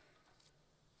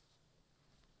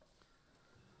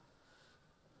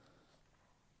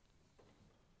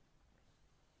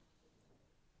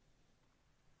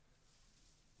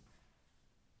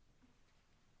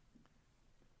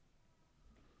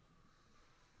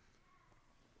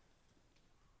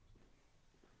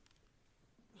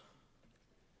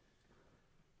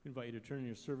 We invite you to turn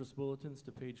your service bulletins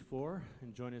to page 4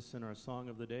 and join us in our song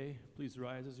of the day. Please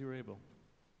rise as you're able.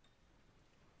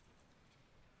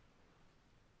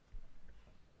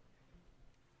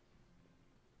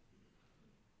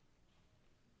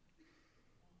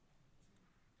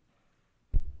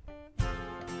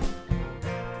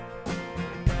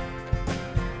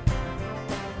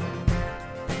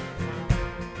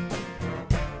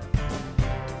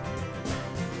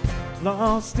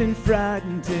 Lost and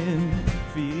frightened and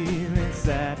feeling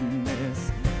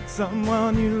sadness.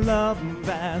 Someone you love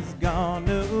has gone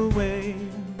away.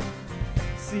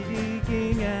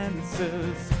 Seeking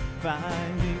answers,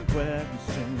 finding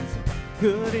questions.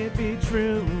 Could it be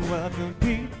true what the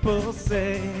people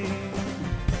say?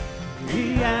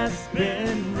 He has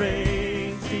been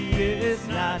raised, he is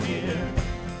not here.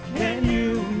 Can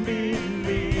you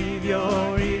believe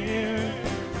your ears?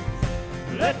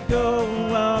 Let go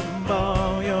of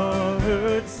all your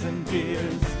hurts and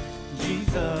fears.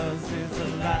 Jesus is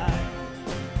alive.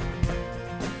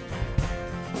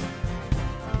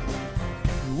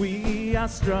 We are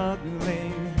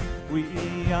struggling,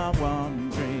 we are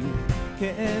wandering.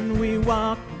 Can we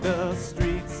walk the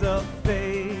streets of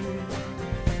faith?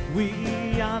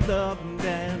 We are loved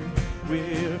and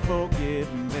we're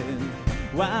forgiven.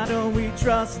 Why don't we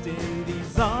trust in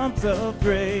these arms of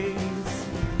grace?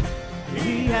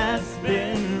 He has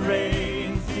been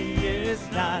raised, he is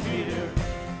not here.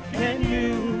 Can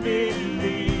you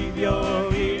believe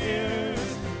your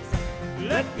ears?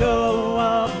 Let go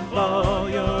of all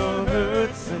your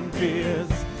hurts and fears.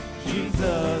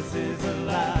 Jesus is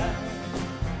alive.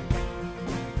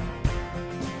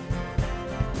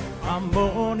 Our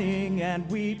mourning and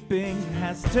weeping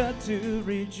has turned to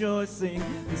rejoicing.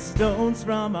 The stones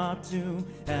from our tomb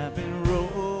have been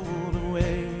rolled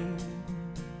away.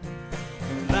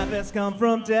 Life has come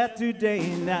from death to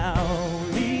day now.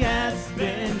 He has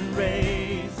been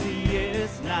raised, he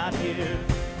is not here.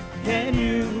 Can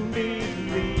you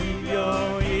believe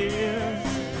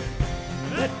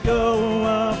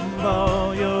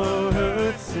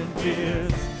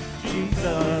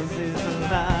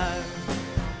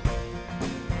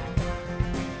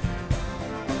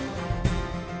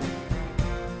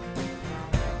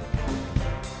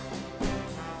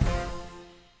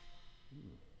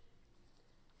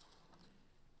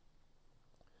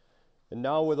And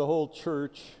now with the whole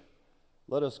church,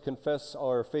 let us confess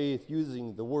our faith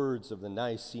using the words of the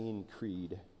Nicene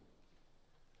Creed.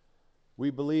 We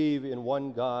believe in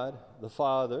one God, the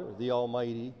Father, the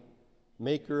Almighty,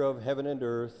 maker of heaven and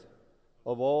earth,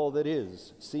 of all that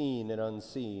is, seen and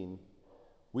unseen.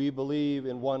 We believe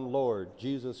in one Lord,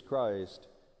 Jesus Christ,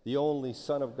 the only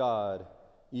Son of God,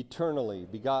 eternally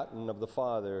begotten of the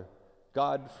Father,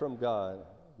 God from God,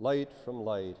 light from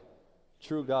light,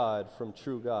 true God from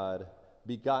true God,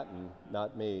 begotten,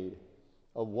 not made,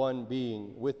 of one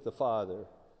being with the Father.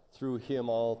 Through him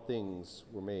all things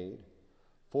were made.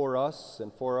 For us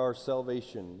and for our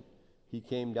salvation, he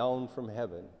came down from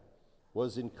heaven,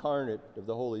 was incarnate of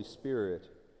the Holy Spirit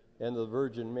and the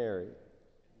Virgin Mary,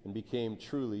 and became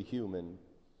truly human.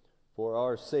 For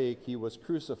our sake he was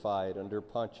crucified under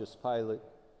Pontius Pilate.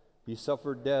 He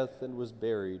suffered death and was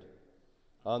buried.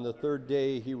 On the third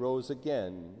day he rose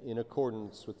again in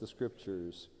accordance with the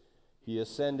Scriptures. He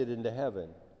ascended into heaven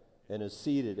and is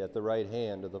seated at the right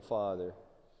hand of the Father.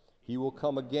 He will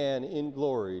come again in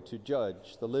glory to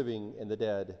judge the living and the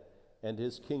dead, and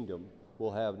his kingdom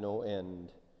will have no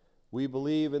end. We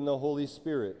believe in the Holy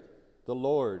Spirit, the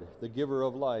Lord, the giver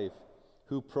of life,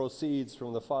 who proceeds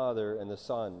from the Father and the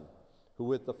Son, who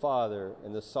with the Father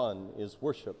and the Son is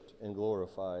worshiped and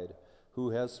glorified, who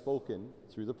has spoken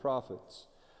through the prophets.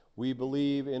 We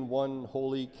believe in one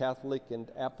holy Catholic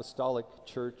and apostolic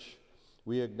church.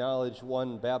 We acknowledge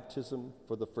one baptism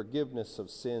for the forgiveness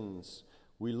of sins.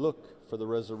 We look for the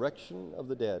resurrection of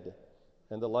the dead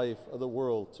and the life of the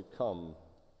world to come.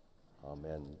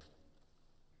 Amen.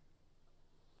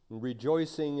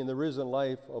 Rejoicing in the risen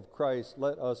life of Christ,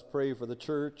 let us pray for the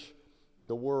church,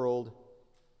 the world,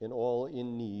 and all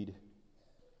in need.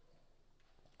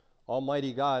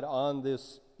 Almighty God, on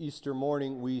this Easter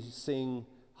morning we sing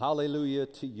Hallelujah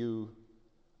to you,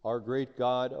 our great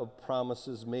God of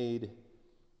promises made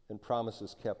and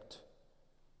promises kept.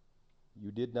 You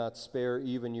did not spare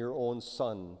even your own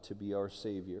Son to be our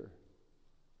Savior.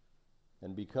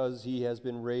 And because he has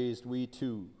been raised, we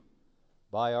too,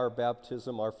 by our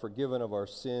baptism, are forgiven of our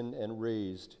sin and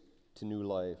raised to new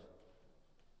life.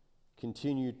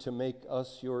 Continue to make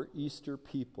us your Easter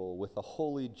people with a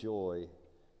holy joy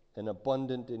and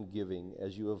abundant in giving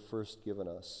as you have first given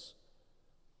us.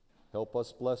 Help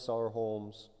us bless our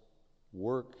homes,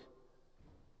 work,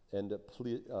 and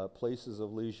places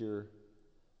of leisure,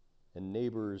 and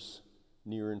neighbors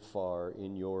near and far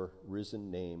in your risen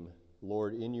name.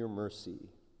 Lord, in your mercy.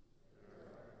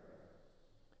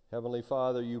 Heavenly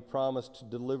Father, you promised to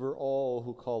deliver all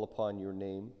who call upon your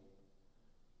name.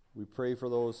 We pray for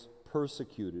those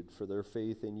persecuted for their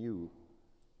faith in you.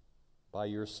 By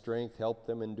your strength, help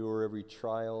them endure every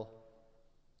trial.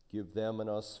 Give them and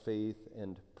us faith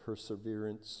and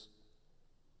perseverance.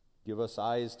 Give us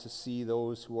eyes to see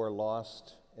those who are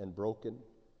lost and broken,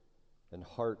 and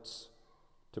hearts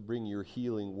to bring your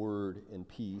healing word and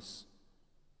peace.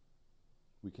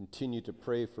 We continue to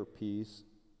pray for peace,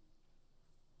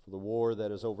 for the war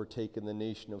that has overtaken the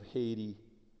nation of Haiti,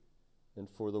 and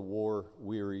for the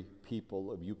war-weary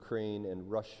people of Ukraine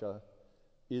and Russia,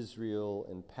 Israel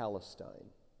and Palestine.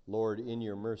 Lord, in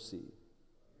your mercy.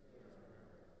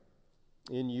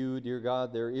 In you, dear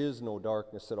God, there is no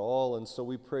darkness at all, and so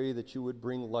we pray that you would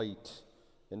bring light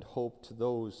and hope to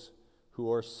those who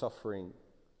are suffering,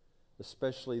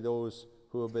 especially those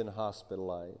who have been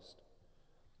hospitalized.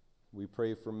 We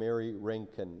pray for Mary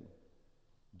Rankin,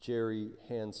 Jerry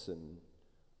Hansen,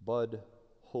 Bud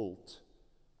Holt,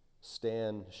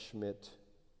 Stan Schmidt,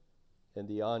 and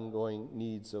the ongoing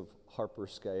needs of Harper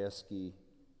Skayeski.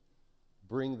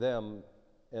 Bring them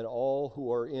and all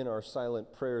who are in our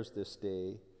silent prayers this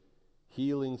day,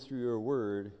 healing through your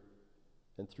word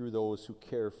and through those who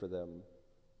care for them.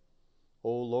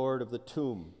 O Lord of the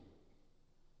tomb,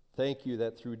 thank you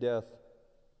that through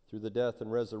the death and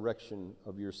resurrection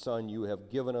of your Son, you have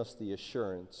given us the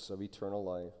assurance of eternal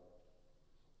life.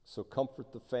 So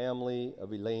comfort the family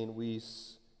of Elaine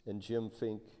Weiss and Jim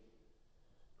Fink,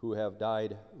 who have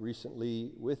died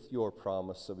recently with your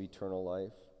promise of eternal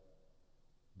life.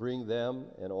 Bring them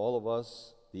and all of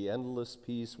us the endless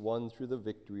peace won through the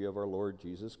victory of our Lord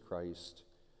Jesus Christ.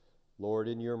 Lord,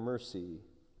 in your mercy.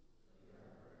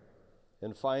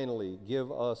 And finally,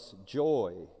 give us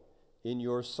joy in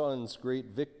your Son's great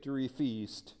victory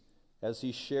feast as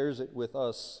he shares it with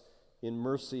us in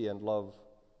mercy and love.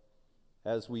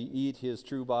 As we eat his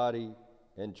true body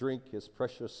and drink his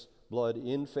precious blood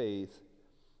in faith,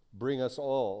 bring us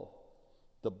all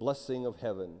the blessing of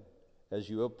heaven as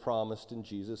you have promised in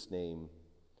Jesus' name.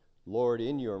 Lord,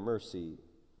 in your mercy.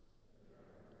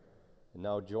 And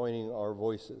now joining our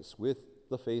voices with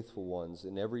the faithful ones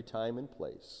in every time and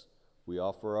place, We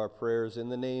offer our prayers in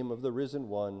the name of the risen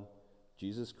one,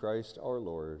 Jesus Christ our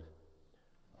Lord.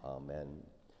 Amen.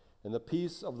 And the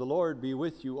peace of the Lord be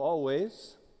with you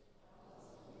always.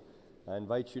 I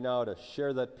invite you now to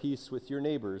share that peace with your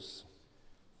neighbors.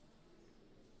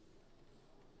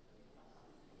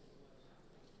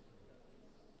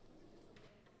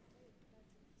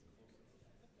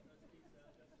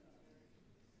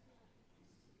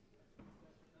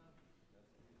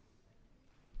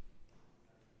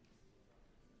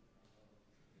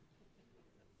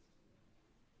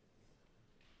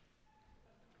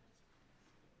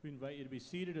 We invite you to be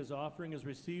seated as offering is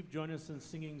received. Join us in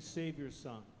singing Savior's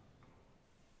Song.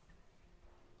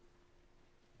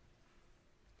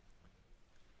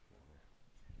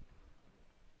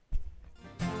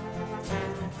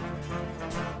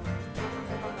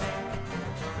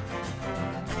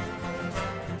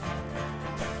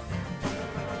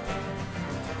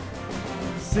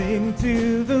 Sing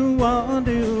to the one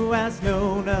who has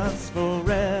known us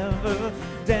forever.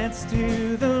 Dance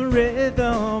to the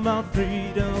rhythm of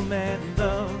freedom and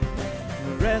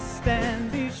love. Rest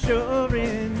and be sure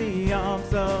in the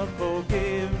arms of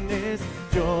forgiveness.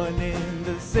 Join in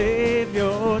the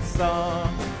Savior's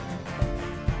song.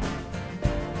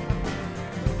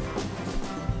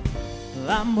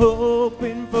 I'm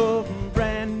hoping for a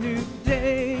brand new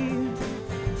day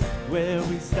where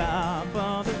we stop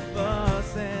all the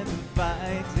fuss and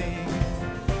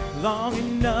fighting, long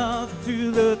enough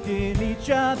to look in each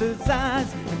other's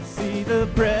eyes and see the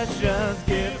precious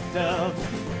gift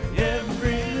of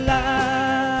every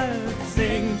life.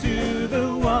 Sing to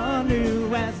the one who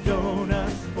has known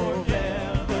us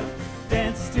forever.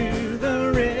 Dance to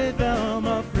the rhythm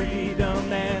of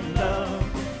freedom and love.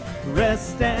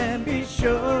 Rest and be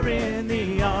sure in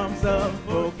the arms of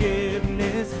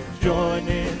forgiveness. Join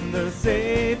in the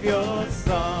Savior's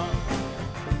song.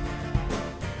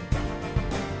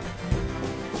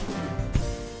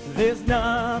 There's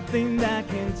nothing that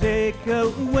can take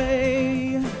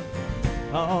away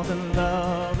all the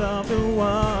love of the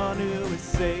one who has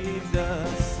saved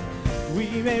us.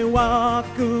 We may walk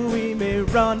or we may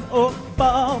run or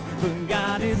fall, but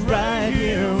God is right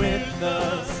here with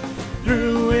us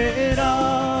through it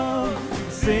all.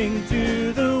 Sing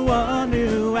to the one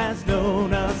who has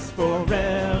known us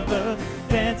forever.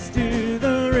 Dance to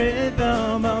the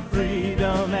rhythm of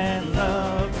freedom and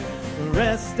love.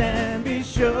 Rest and be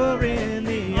sure in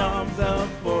the arms of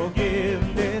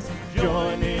forgiveness.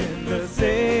 Join in the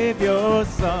Savior's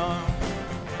song.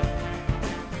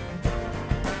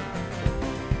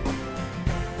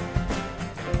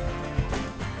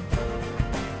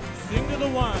 Sing to the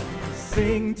one.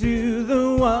 Sing to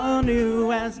the one who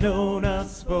has known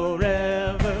us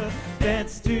forever.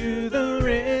 Dance to the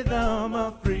rhythm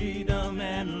of freedom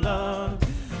and love.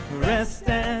 Rest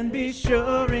and be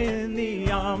sure in the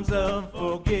arms of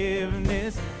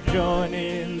forgiveness. Join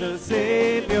in the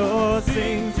Savior.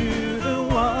 Sing to the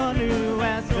one who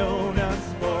has known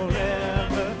us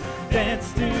forever.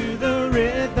 Dance to the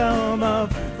rhythm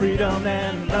of freedom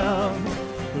and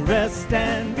love. Rest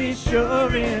and be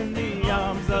sure in the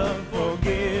arms of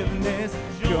forgiveness.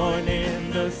 Join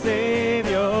in the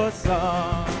Savior's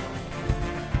song.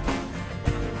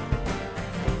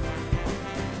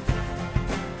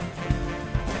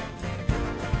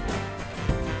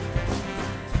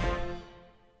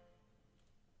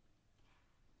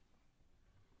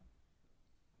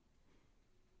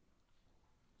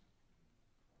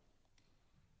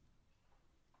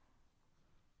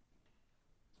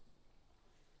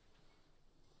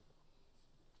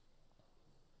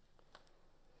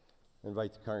 I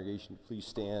invite the congregation to please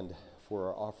stand for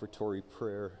our offertory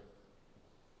prayer.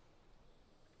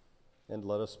 And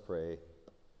let us pray.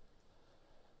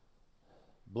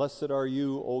 Blessed are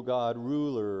you, O God,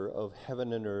 ruler of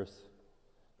heaven and earth.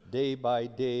 Day by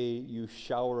day you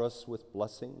shower us with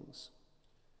blessings.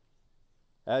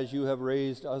 As you have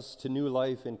raised us to new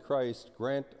life in Christ,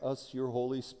 grant us your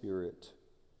Holy Spirit,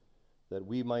 that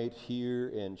we might hear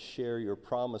and share your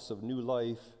promise of new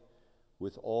life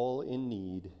with all in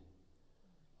need.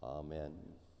 Amen.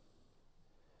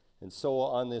 And so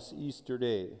on this Easter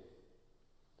day,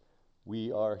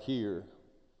 we are here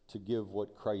to give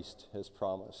what Christ has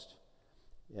promised.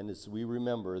 And as we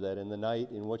remember that in the night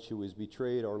in which he was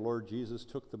betrayed, our Lord Jesus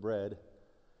took the bread,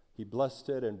 he blessed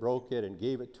it and broke it and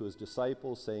gave it to his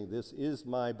disciples, saying, "This is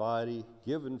my body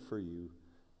given for you.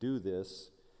 Do this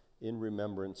in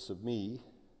remembrance of me."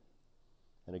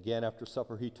 And again after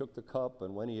supper he took the cup,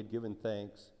 and when he had given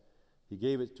thanks, he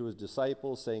gave it to his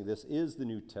disciples, saying, "This is the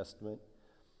New Testament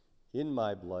in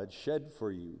my blood, shed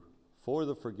for you for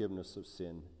the forgiveness of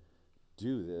sin.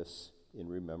 Do this in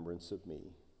remembrance of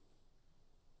me."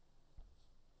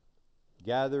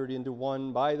 gathered into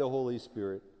one by the Holy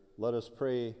Spirit, let us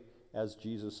pray as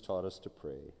Jesus taught us to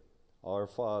pray. Our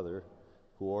Father,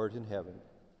 who art in heaven,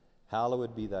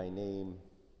 hallowed be thy name.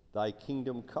 Thy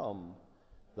kingdom come,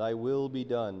 thy will be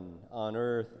done on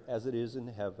earth as it is in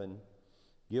heaven.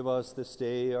 Give us this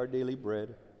day our daily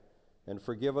bread, and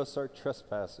forgive us our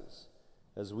trespasses,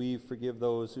 as we forgive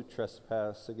those who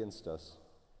trespass against us.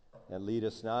 And lead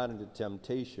us not into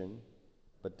temptation,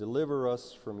 but deliver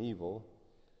us from evil.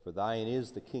 For thine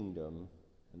is the kingdom,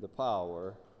 and the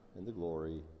power, and the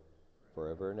glory,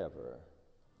 forever and ever.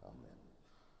 Amen.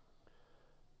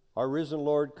 Our risen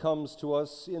Lord comes to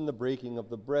us in the breaking of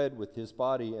the bread with his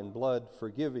body and blood,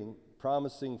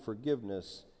 promising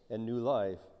forgiveness and new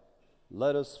life.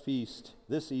 Let us feast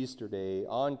this Easter day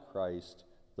on Christ,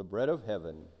 the bread of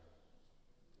heaven.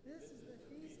 This is the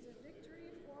feast of victory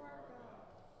for our God.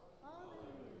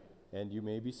 Hallelujah. And you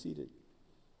may be seated.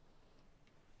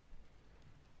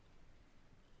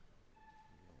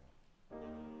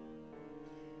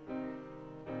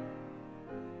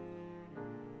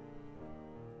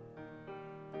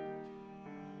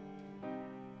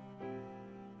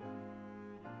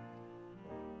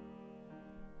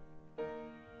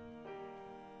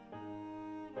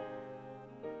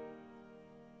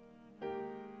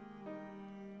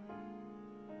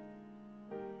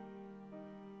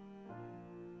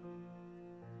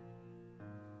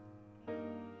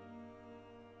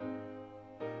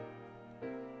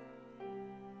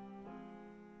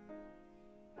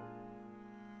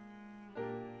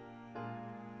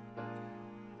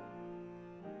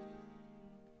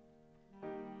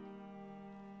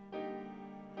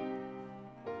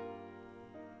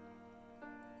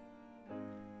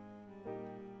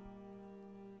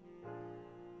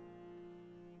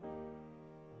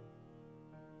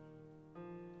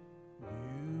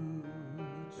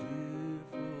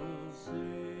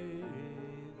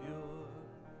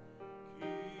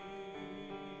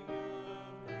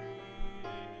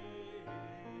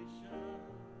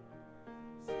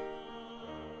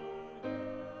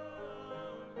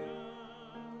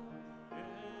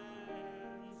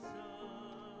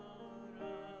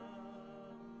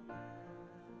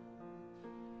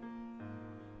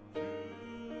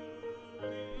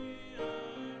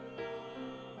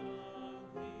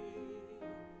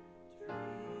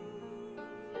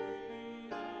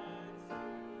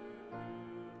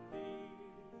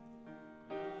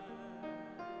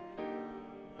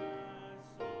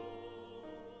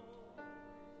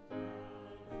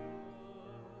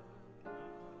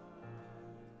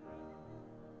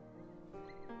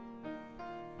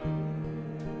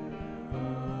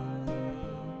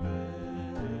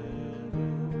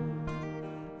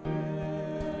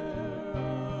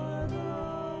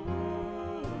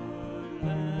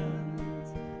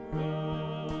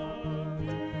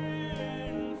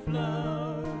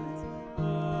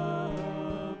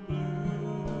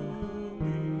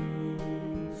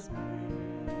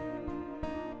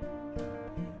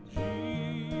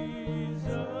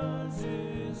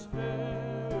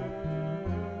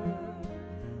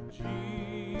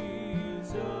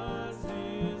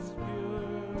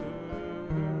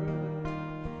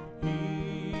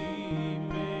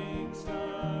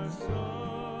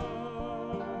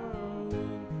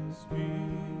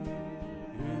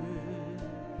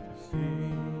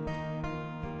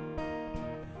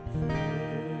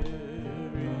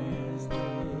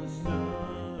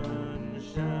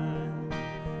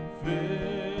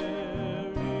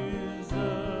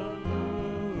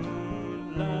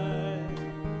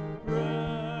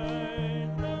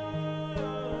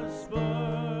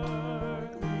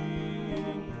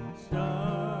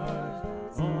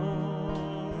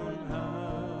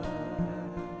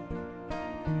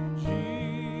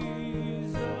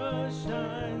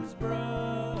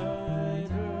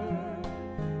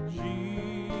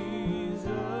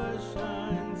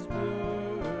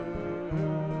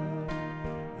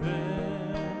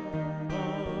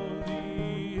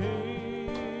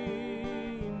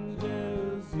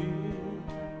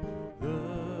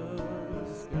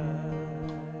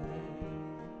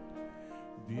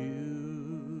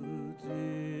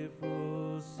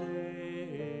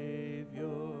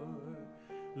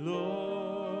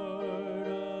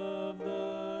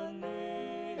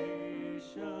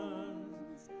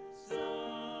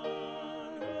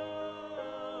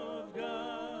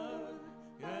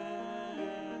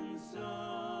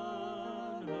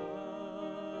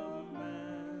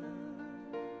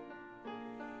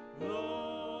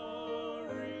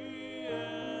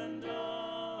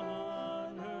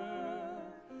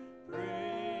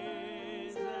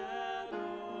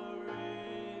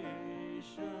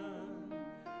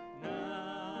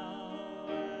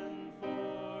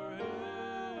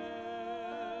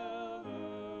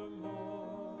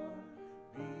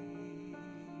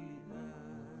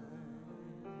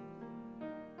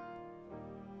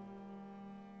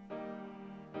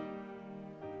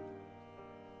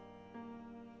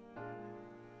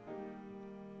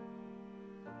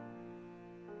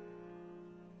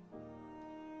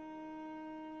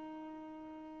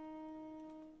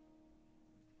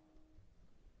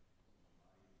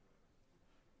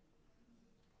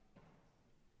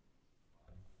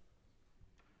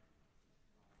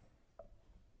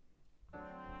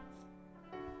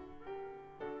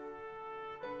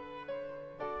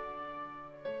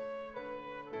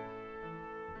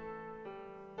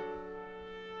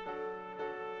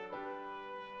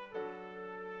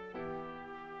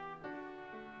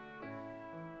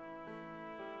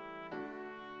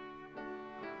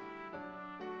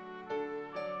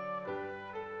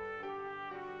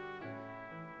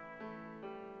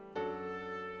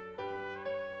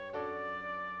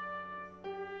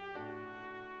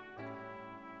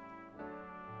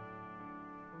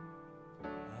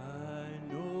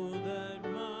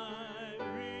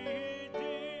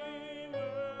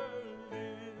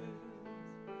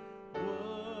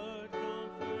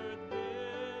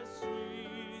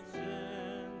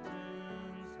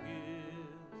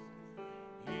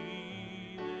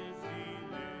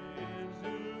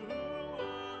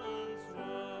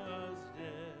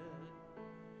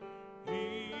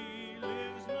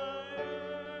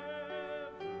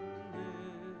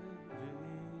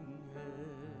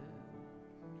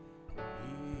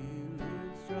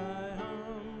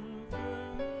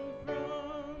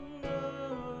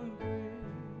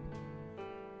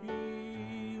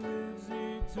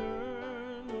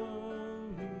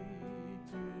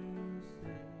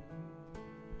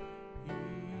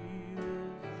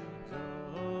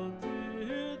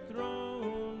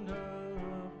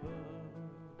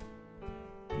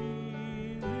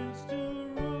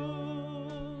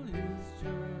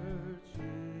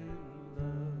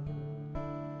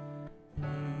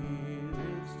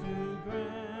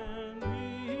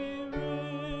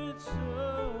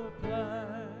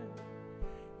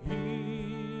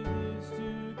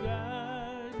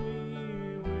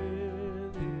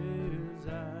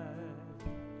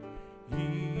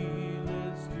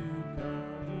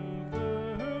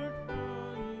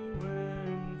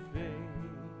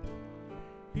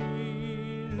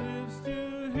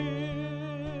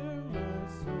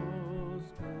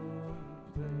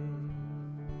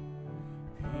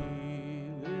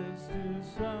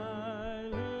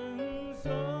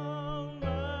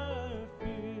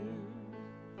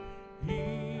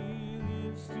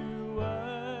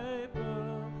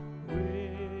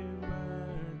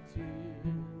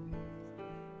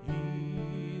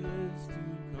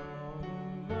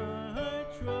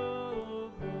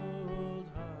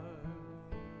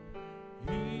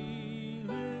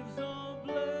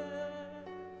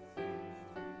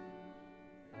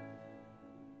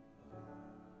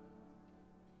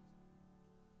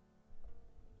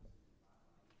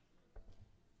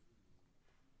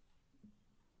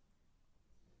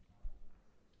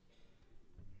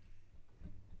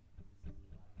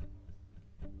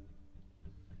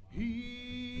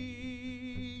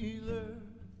 Healer,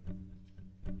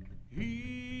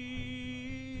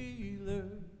 healer,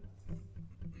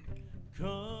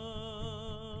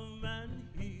 come and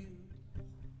heal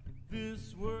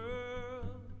this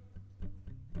world.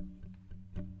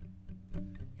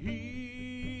 Healer,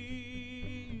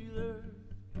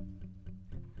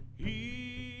 healer,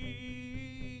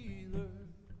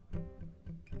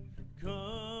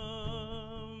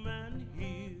 come and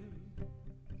heal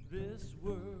this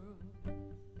world.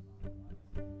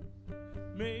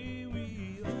 May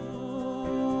we all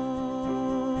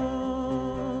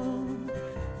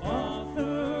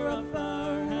offer up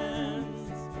our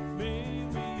hands. May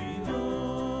we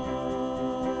all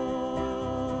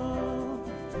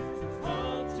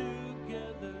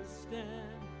together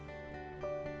stand.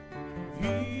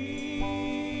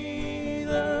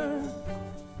 Healer,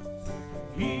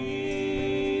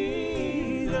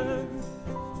 healer,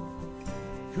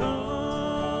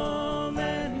 come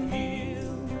and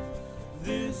heal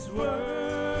this world.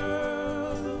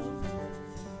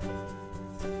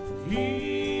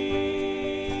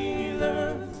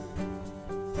 Healer,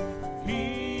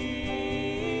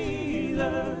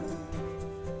 healer,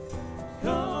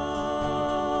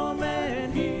 come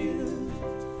and heal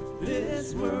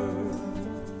this world.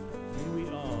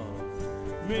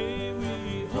 May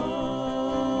we all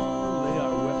lay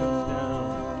our weapons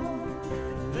down.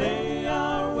 Lay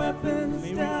our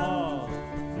weapons down.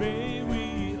 May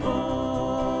we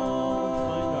all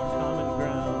find our common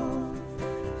ground.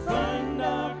 Find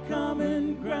our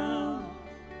common ground.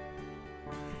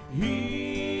 Healer,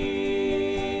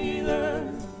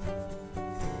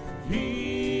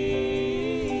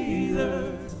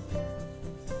 healer,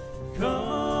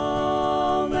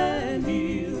 come and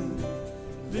heal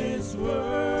this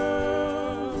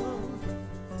world.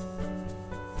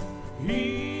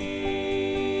 Healer,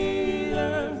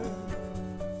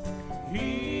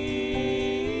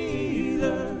 healer,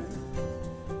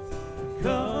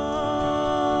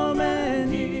 come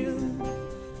and heal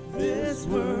this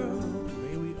world.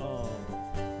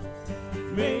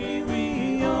 May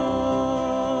we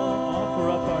all offer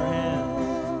up our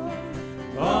hands.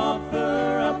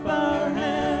 Offer up our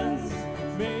hands.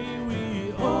 May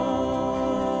we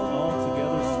all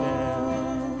together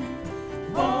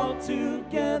stand. All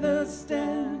together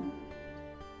stand.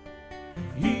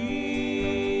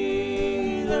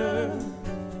 Healer,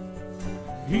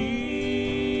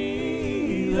 healer,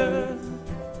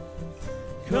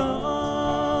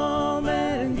 come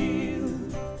and heal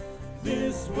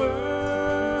this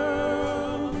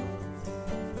world.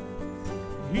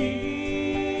 Healer,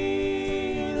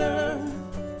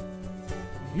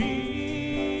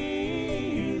 healer,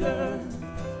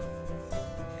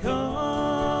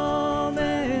 come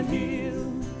and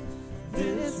heal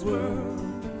this world.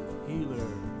 Healer,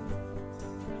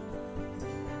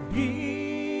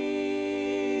 healer,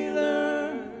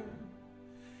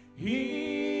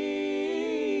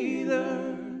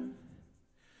 healer,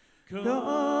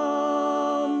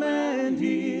 come and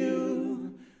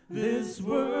heal this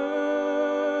world.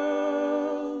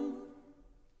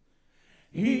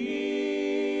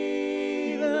 Healer,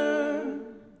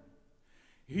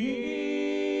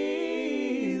 healer,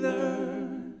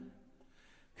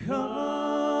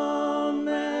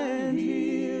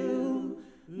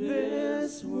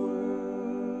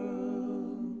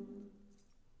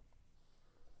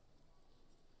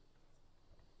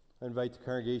 invite the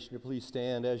congregation to please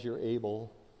stand as you're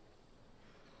able.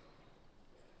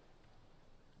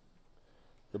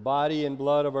 The body and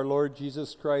blood of our Lord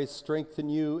Jesus Christ strengthen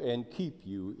you and keep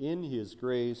you in his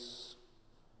grace.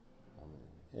 Amen.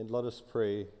 And let us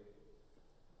pray.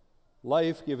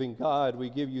 Life-giving God, we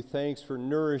give you thanks for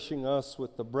nourishing us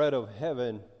with the bread of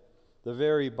heaven, the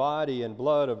very body and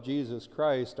blood of Jesus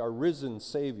Christ, our risen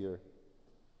Savior.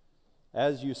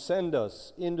 As you send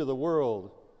us into the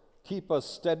world, keep us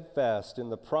steadfast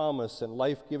in the promise and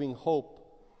life-giving hope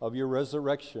of your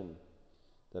resurrection,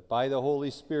 that by the Holy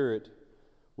Spirit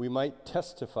we might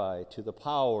testify to the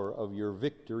power of your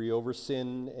victory over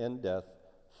sin and death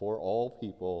for all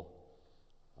people.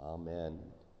 Amen.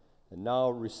 And now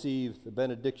receive the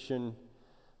benediction.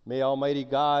 May Almighty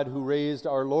God, who raised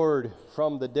our Lord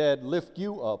from the dead, lift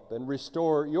you up and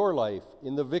restore your life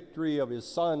in the victory of his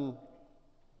Son.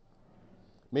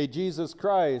 May Jesus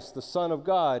Christ, the Son of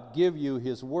God, give you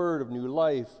his word of new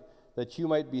life, that you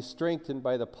might be strengthened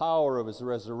by the power of his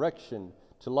resurrection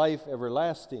to life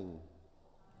everlasting.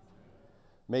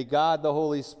 May God, the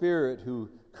Holy Spirit, who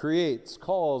creates,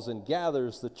 calls, and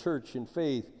gathers the church in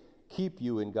faith, keep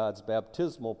you in God's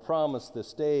baptismal promise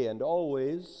this day and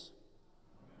always.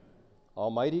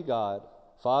 Almighty God,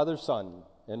 Father, Son,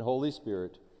 and Holy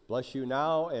Spirit, bless you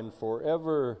now and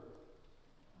forever.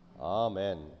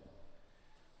 Amen.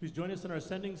 Please join us in our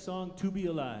sending song, To Be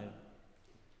Alive.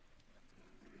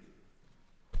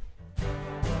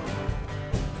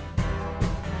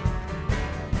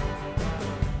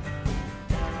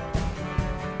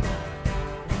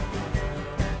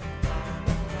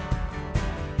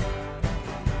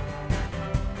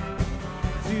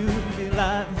 To be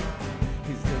alive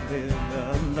is to live the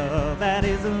love that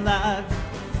is alive.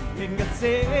 In God's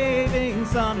saving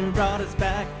Son who brought us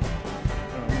back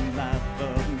from life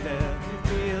of death. To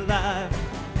be alive.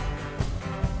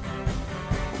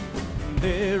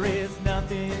 There is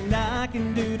nothing I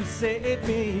can do to save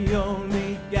me.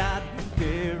 Only God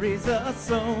carries us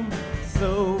home.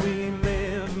 So we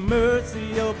live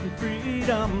mercy, open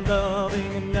freedom,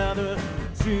 loving another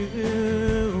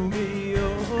to be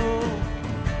whole.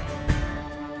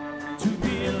 To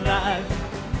be alive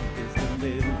is to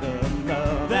live the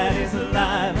love that is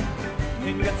alive.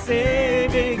 In God's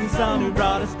saving Son who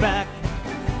brought us back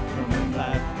from the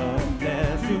life of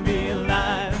death. To be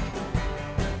alive.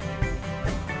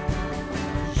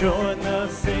 Join the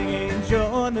singing,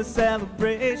 join the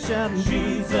celebration.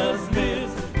 Jesus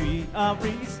lives, we are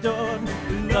restored.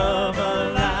 Love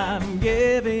alive,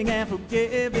 giving and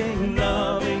forgiving,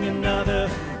 loving another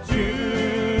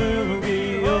to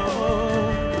be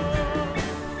whole.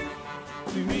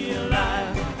 To be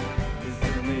alive is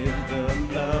to live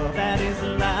the love that is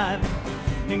alive.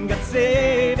 In God's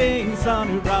saving Son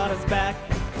who brought us back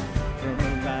from the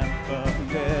life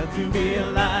of death. To be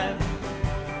alive.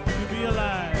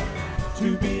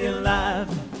 To be alive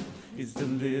is to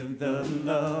live the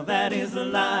love that is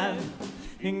alive.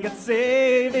 In God's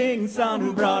saving Son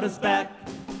who brought us back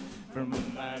from the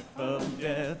life of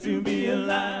death. To be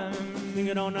alive. Sing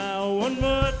it on now one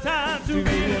more time. To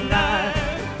be alive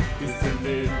is to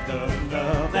live the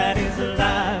love that is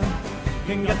alive.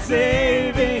 In God's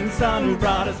saving Son who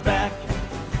brought us back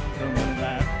from the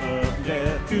life of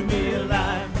death. To be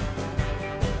alive.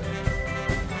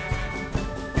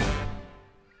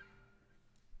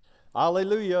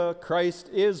 Hallelujah, Christ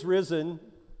is risen.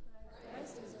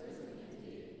 Christ is risen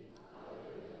indeed.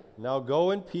 Hallelujah. Now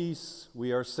go in peace.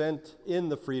 We are sent in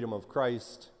the freedom of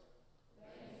Christ.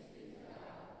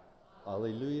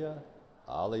 Hallelujah,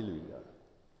 hallelujah.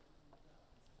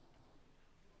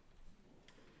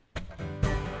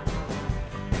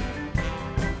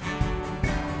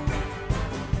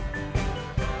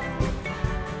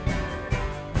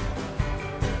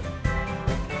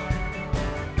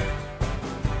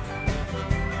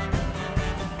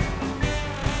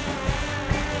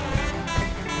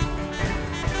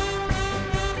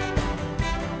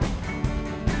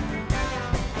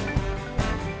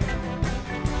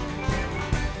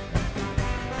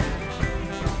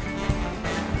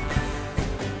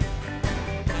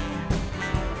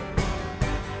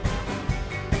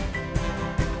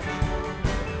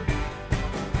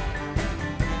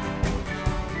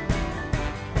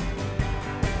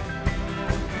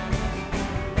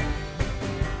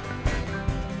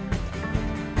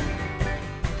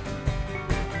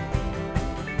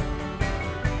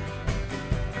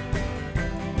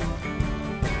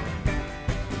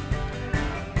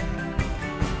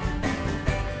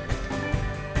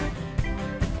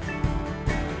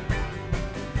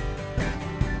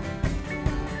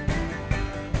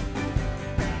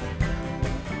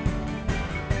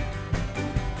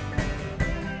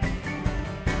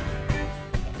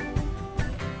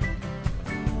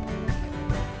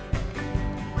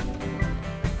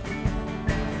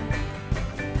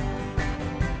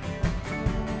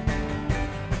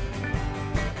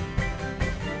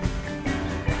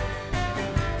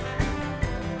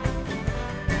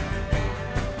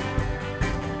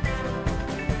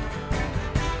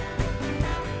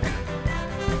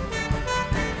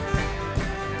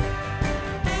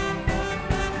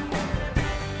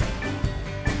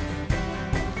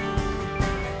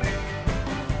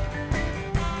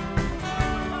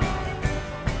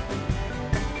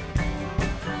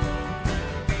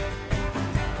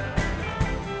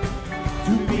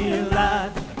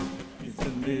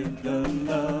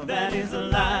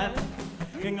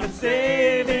 God's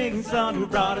saving Son who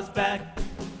brought us back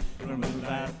from the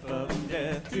life of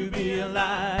death to be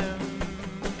alive.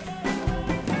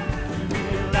 To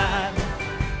be alive.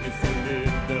 It's to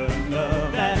live the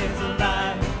love that is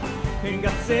alive. In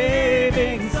God's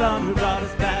saving Son who brought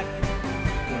us back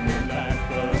from the life